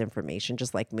this information,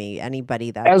 just like me. Anybody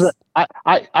that's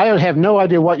I have no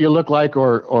idea what you look like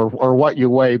or what you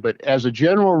weigh, but as a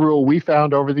general rule, we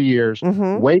found over the years,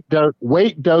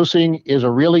 weight dosing is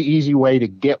a really easy way to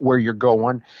get where you're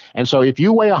going. And so if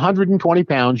you weigh 120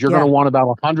 pounds, you're going to want about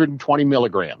 120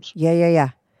 milligrams. Yeah.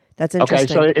 That's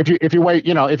interesting. Okay, so if you weigh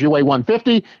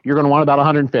 150, you're going to want about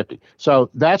 150. So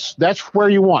that's where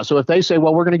you want. So if they say,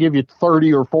 well, we're going to give you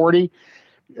 30 or 40,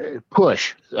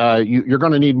 push. You're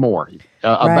going to need more.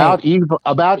 About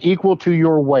equal to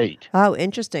your weight. Oh,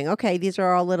 interesting. Okay, these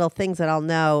are all little things that I'll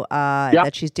know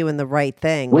that she's doing the right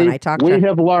thing when I talk to her. We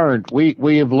have learned.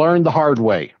 We have learned the hard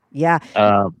way. Yeah.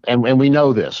 And we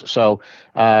know this. So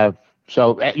I'll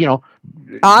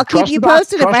keep you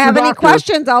posted. If I have any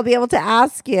questions, I'll be able to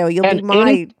ask you. You'll be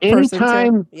my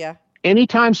person too.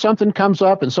 Anytime something comes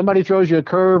up and somebody throws you a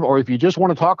curve, or if you just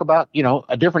want to talk about,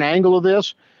 a different angle of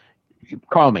this,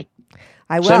 call me.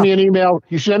 I will. Send me an email.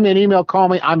 You send me an email, call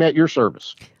me. I'm at your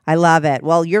service. I love it.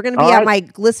 Well, you're going to be at my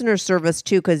listener service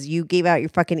too, because you gave out your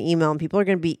fucking email and people are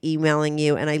going to be emailing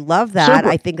you. And I love that. Super.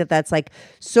 I think that that's like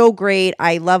so great.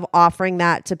 I love offering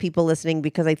that to people listening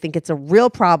because I think it's a real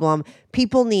problem.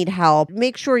 People need help.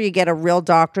 Make sure you get a real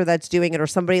doctor that's doing it, or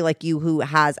somebody like you who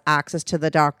has access to the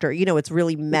doctor. It's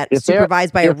really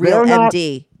supervised by a real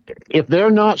MD. If they're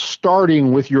not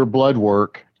starting with your blood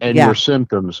work and your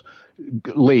symptoms,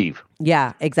 leave.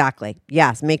 Yeah, exactly.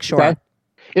 Yes, make sure. Okay?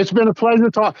 It's been a pleasure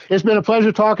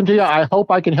talking to you. I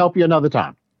hope I can help you another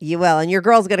time. You will, and your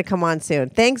girl's going to come on soon.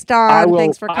 Thanks, Dawn.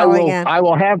 Thanks for calling in. I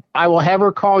will have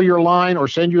her call your line or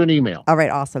send you an email. All right,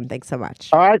 awesome. Thanks so much.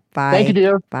 All right. Bye. Thank you,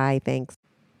 dear. Bye. Thanks.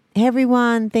 Hey,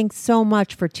 everyone. Thanks so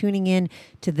much for tuning in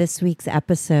to this week's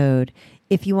episode.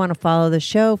 If you want to follow the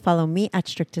show, follow me at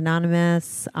Strict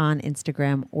Anonymous on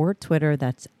Instagram or Twitter.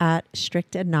 That's at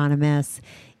Strict Anonymous.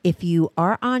 If you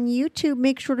are on YouTube,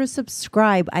 make sure to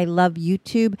subscribe. I love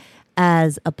YouTube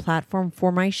as a platform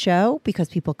for my show because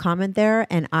people comment there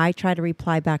and I try to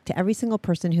reply back to every single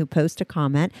person who posts a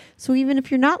comment. So even if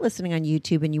you're not listening on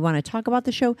YouTube and you want to talk about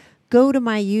the show, go to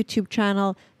my YouTube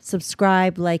channel,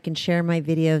 subscribe, like, and share my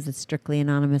videos. It's Strictly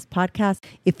Anonymous Podcast.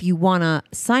 If you want to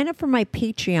sign up for my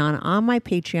Patreon, on my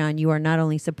Patreon, you are not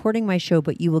only supporting my show,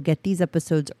 but you will get these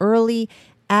episodes early,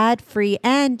 ad-free,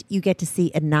 and you get to see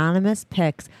anonymous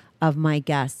pics of my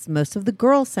guests. Most of the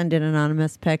girls send in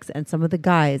anonymous pics and some of the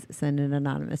guys send in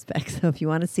anonymous pics. So if you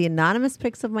want to see anonymous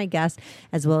pics of my guests,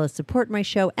 as well as support my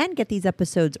show and get these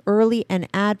episodes early and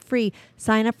ad-free,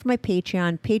 sign up for my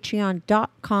Patreon,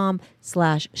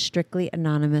 patreon.com/Strictly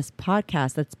Anonymous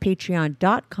Podcast. That's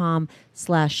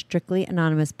patreon.com/Strictly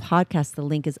Anonymous Podcast. The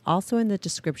link is also in the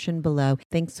description below.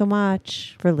 Thanks so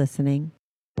much for listening.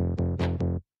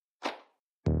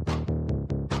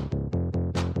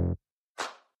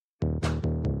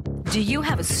 Do you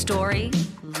have a story,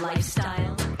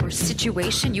 lifestyle, or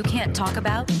situation you can't talk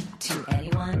about to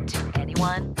anyone?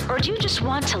 Or do you just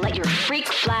want to let your freak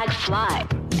flag fly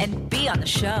and be on the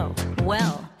show?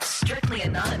 Well, Strictly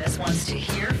Anonymous wants to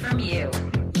hear from you.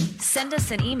 Send us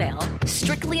an email,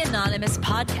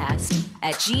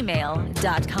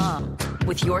 strictlyanonymouspodcast@gmail.com,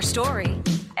 with your story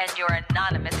and your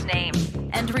anonymous name.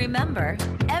 And remember,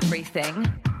 everything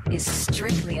is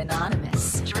strictly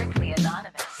anonymous. Strictly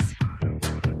Anonymous.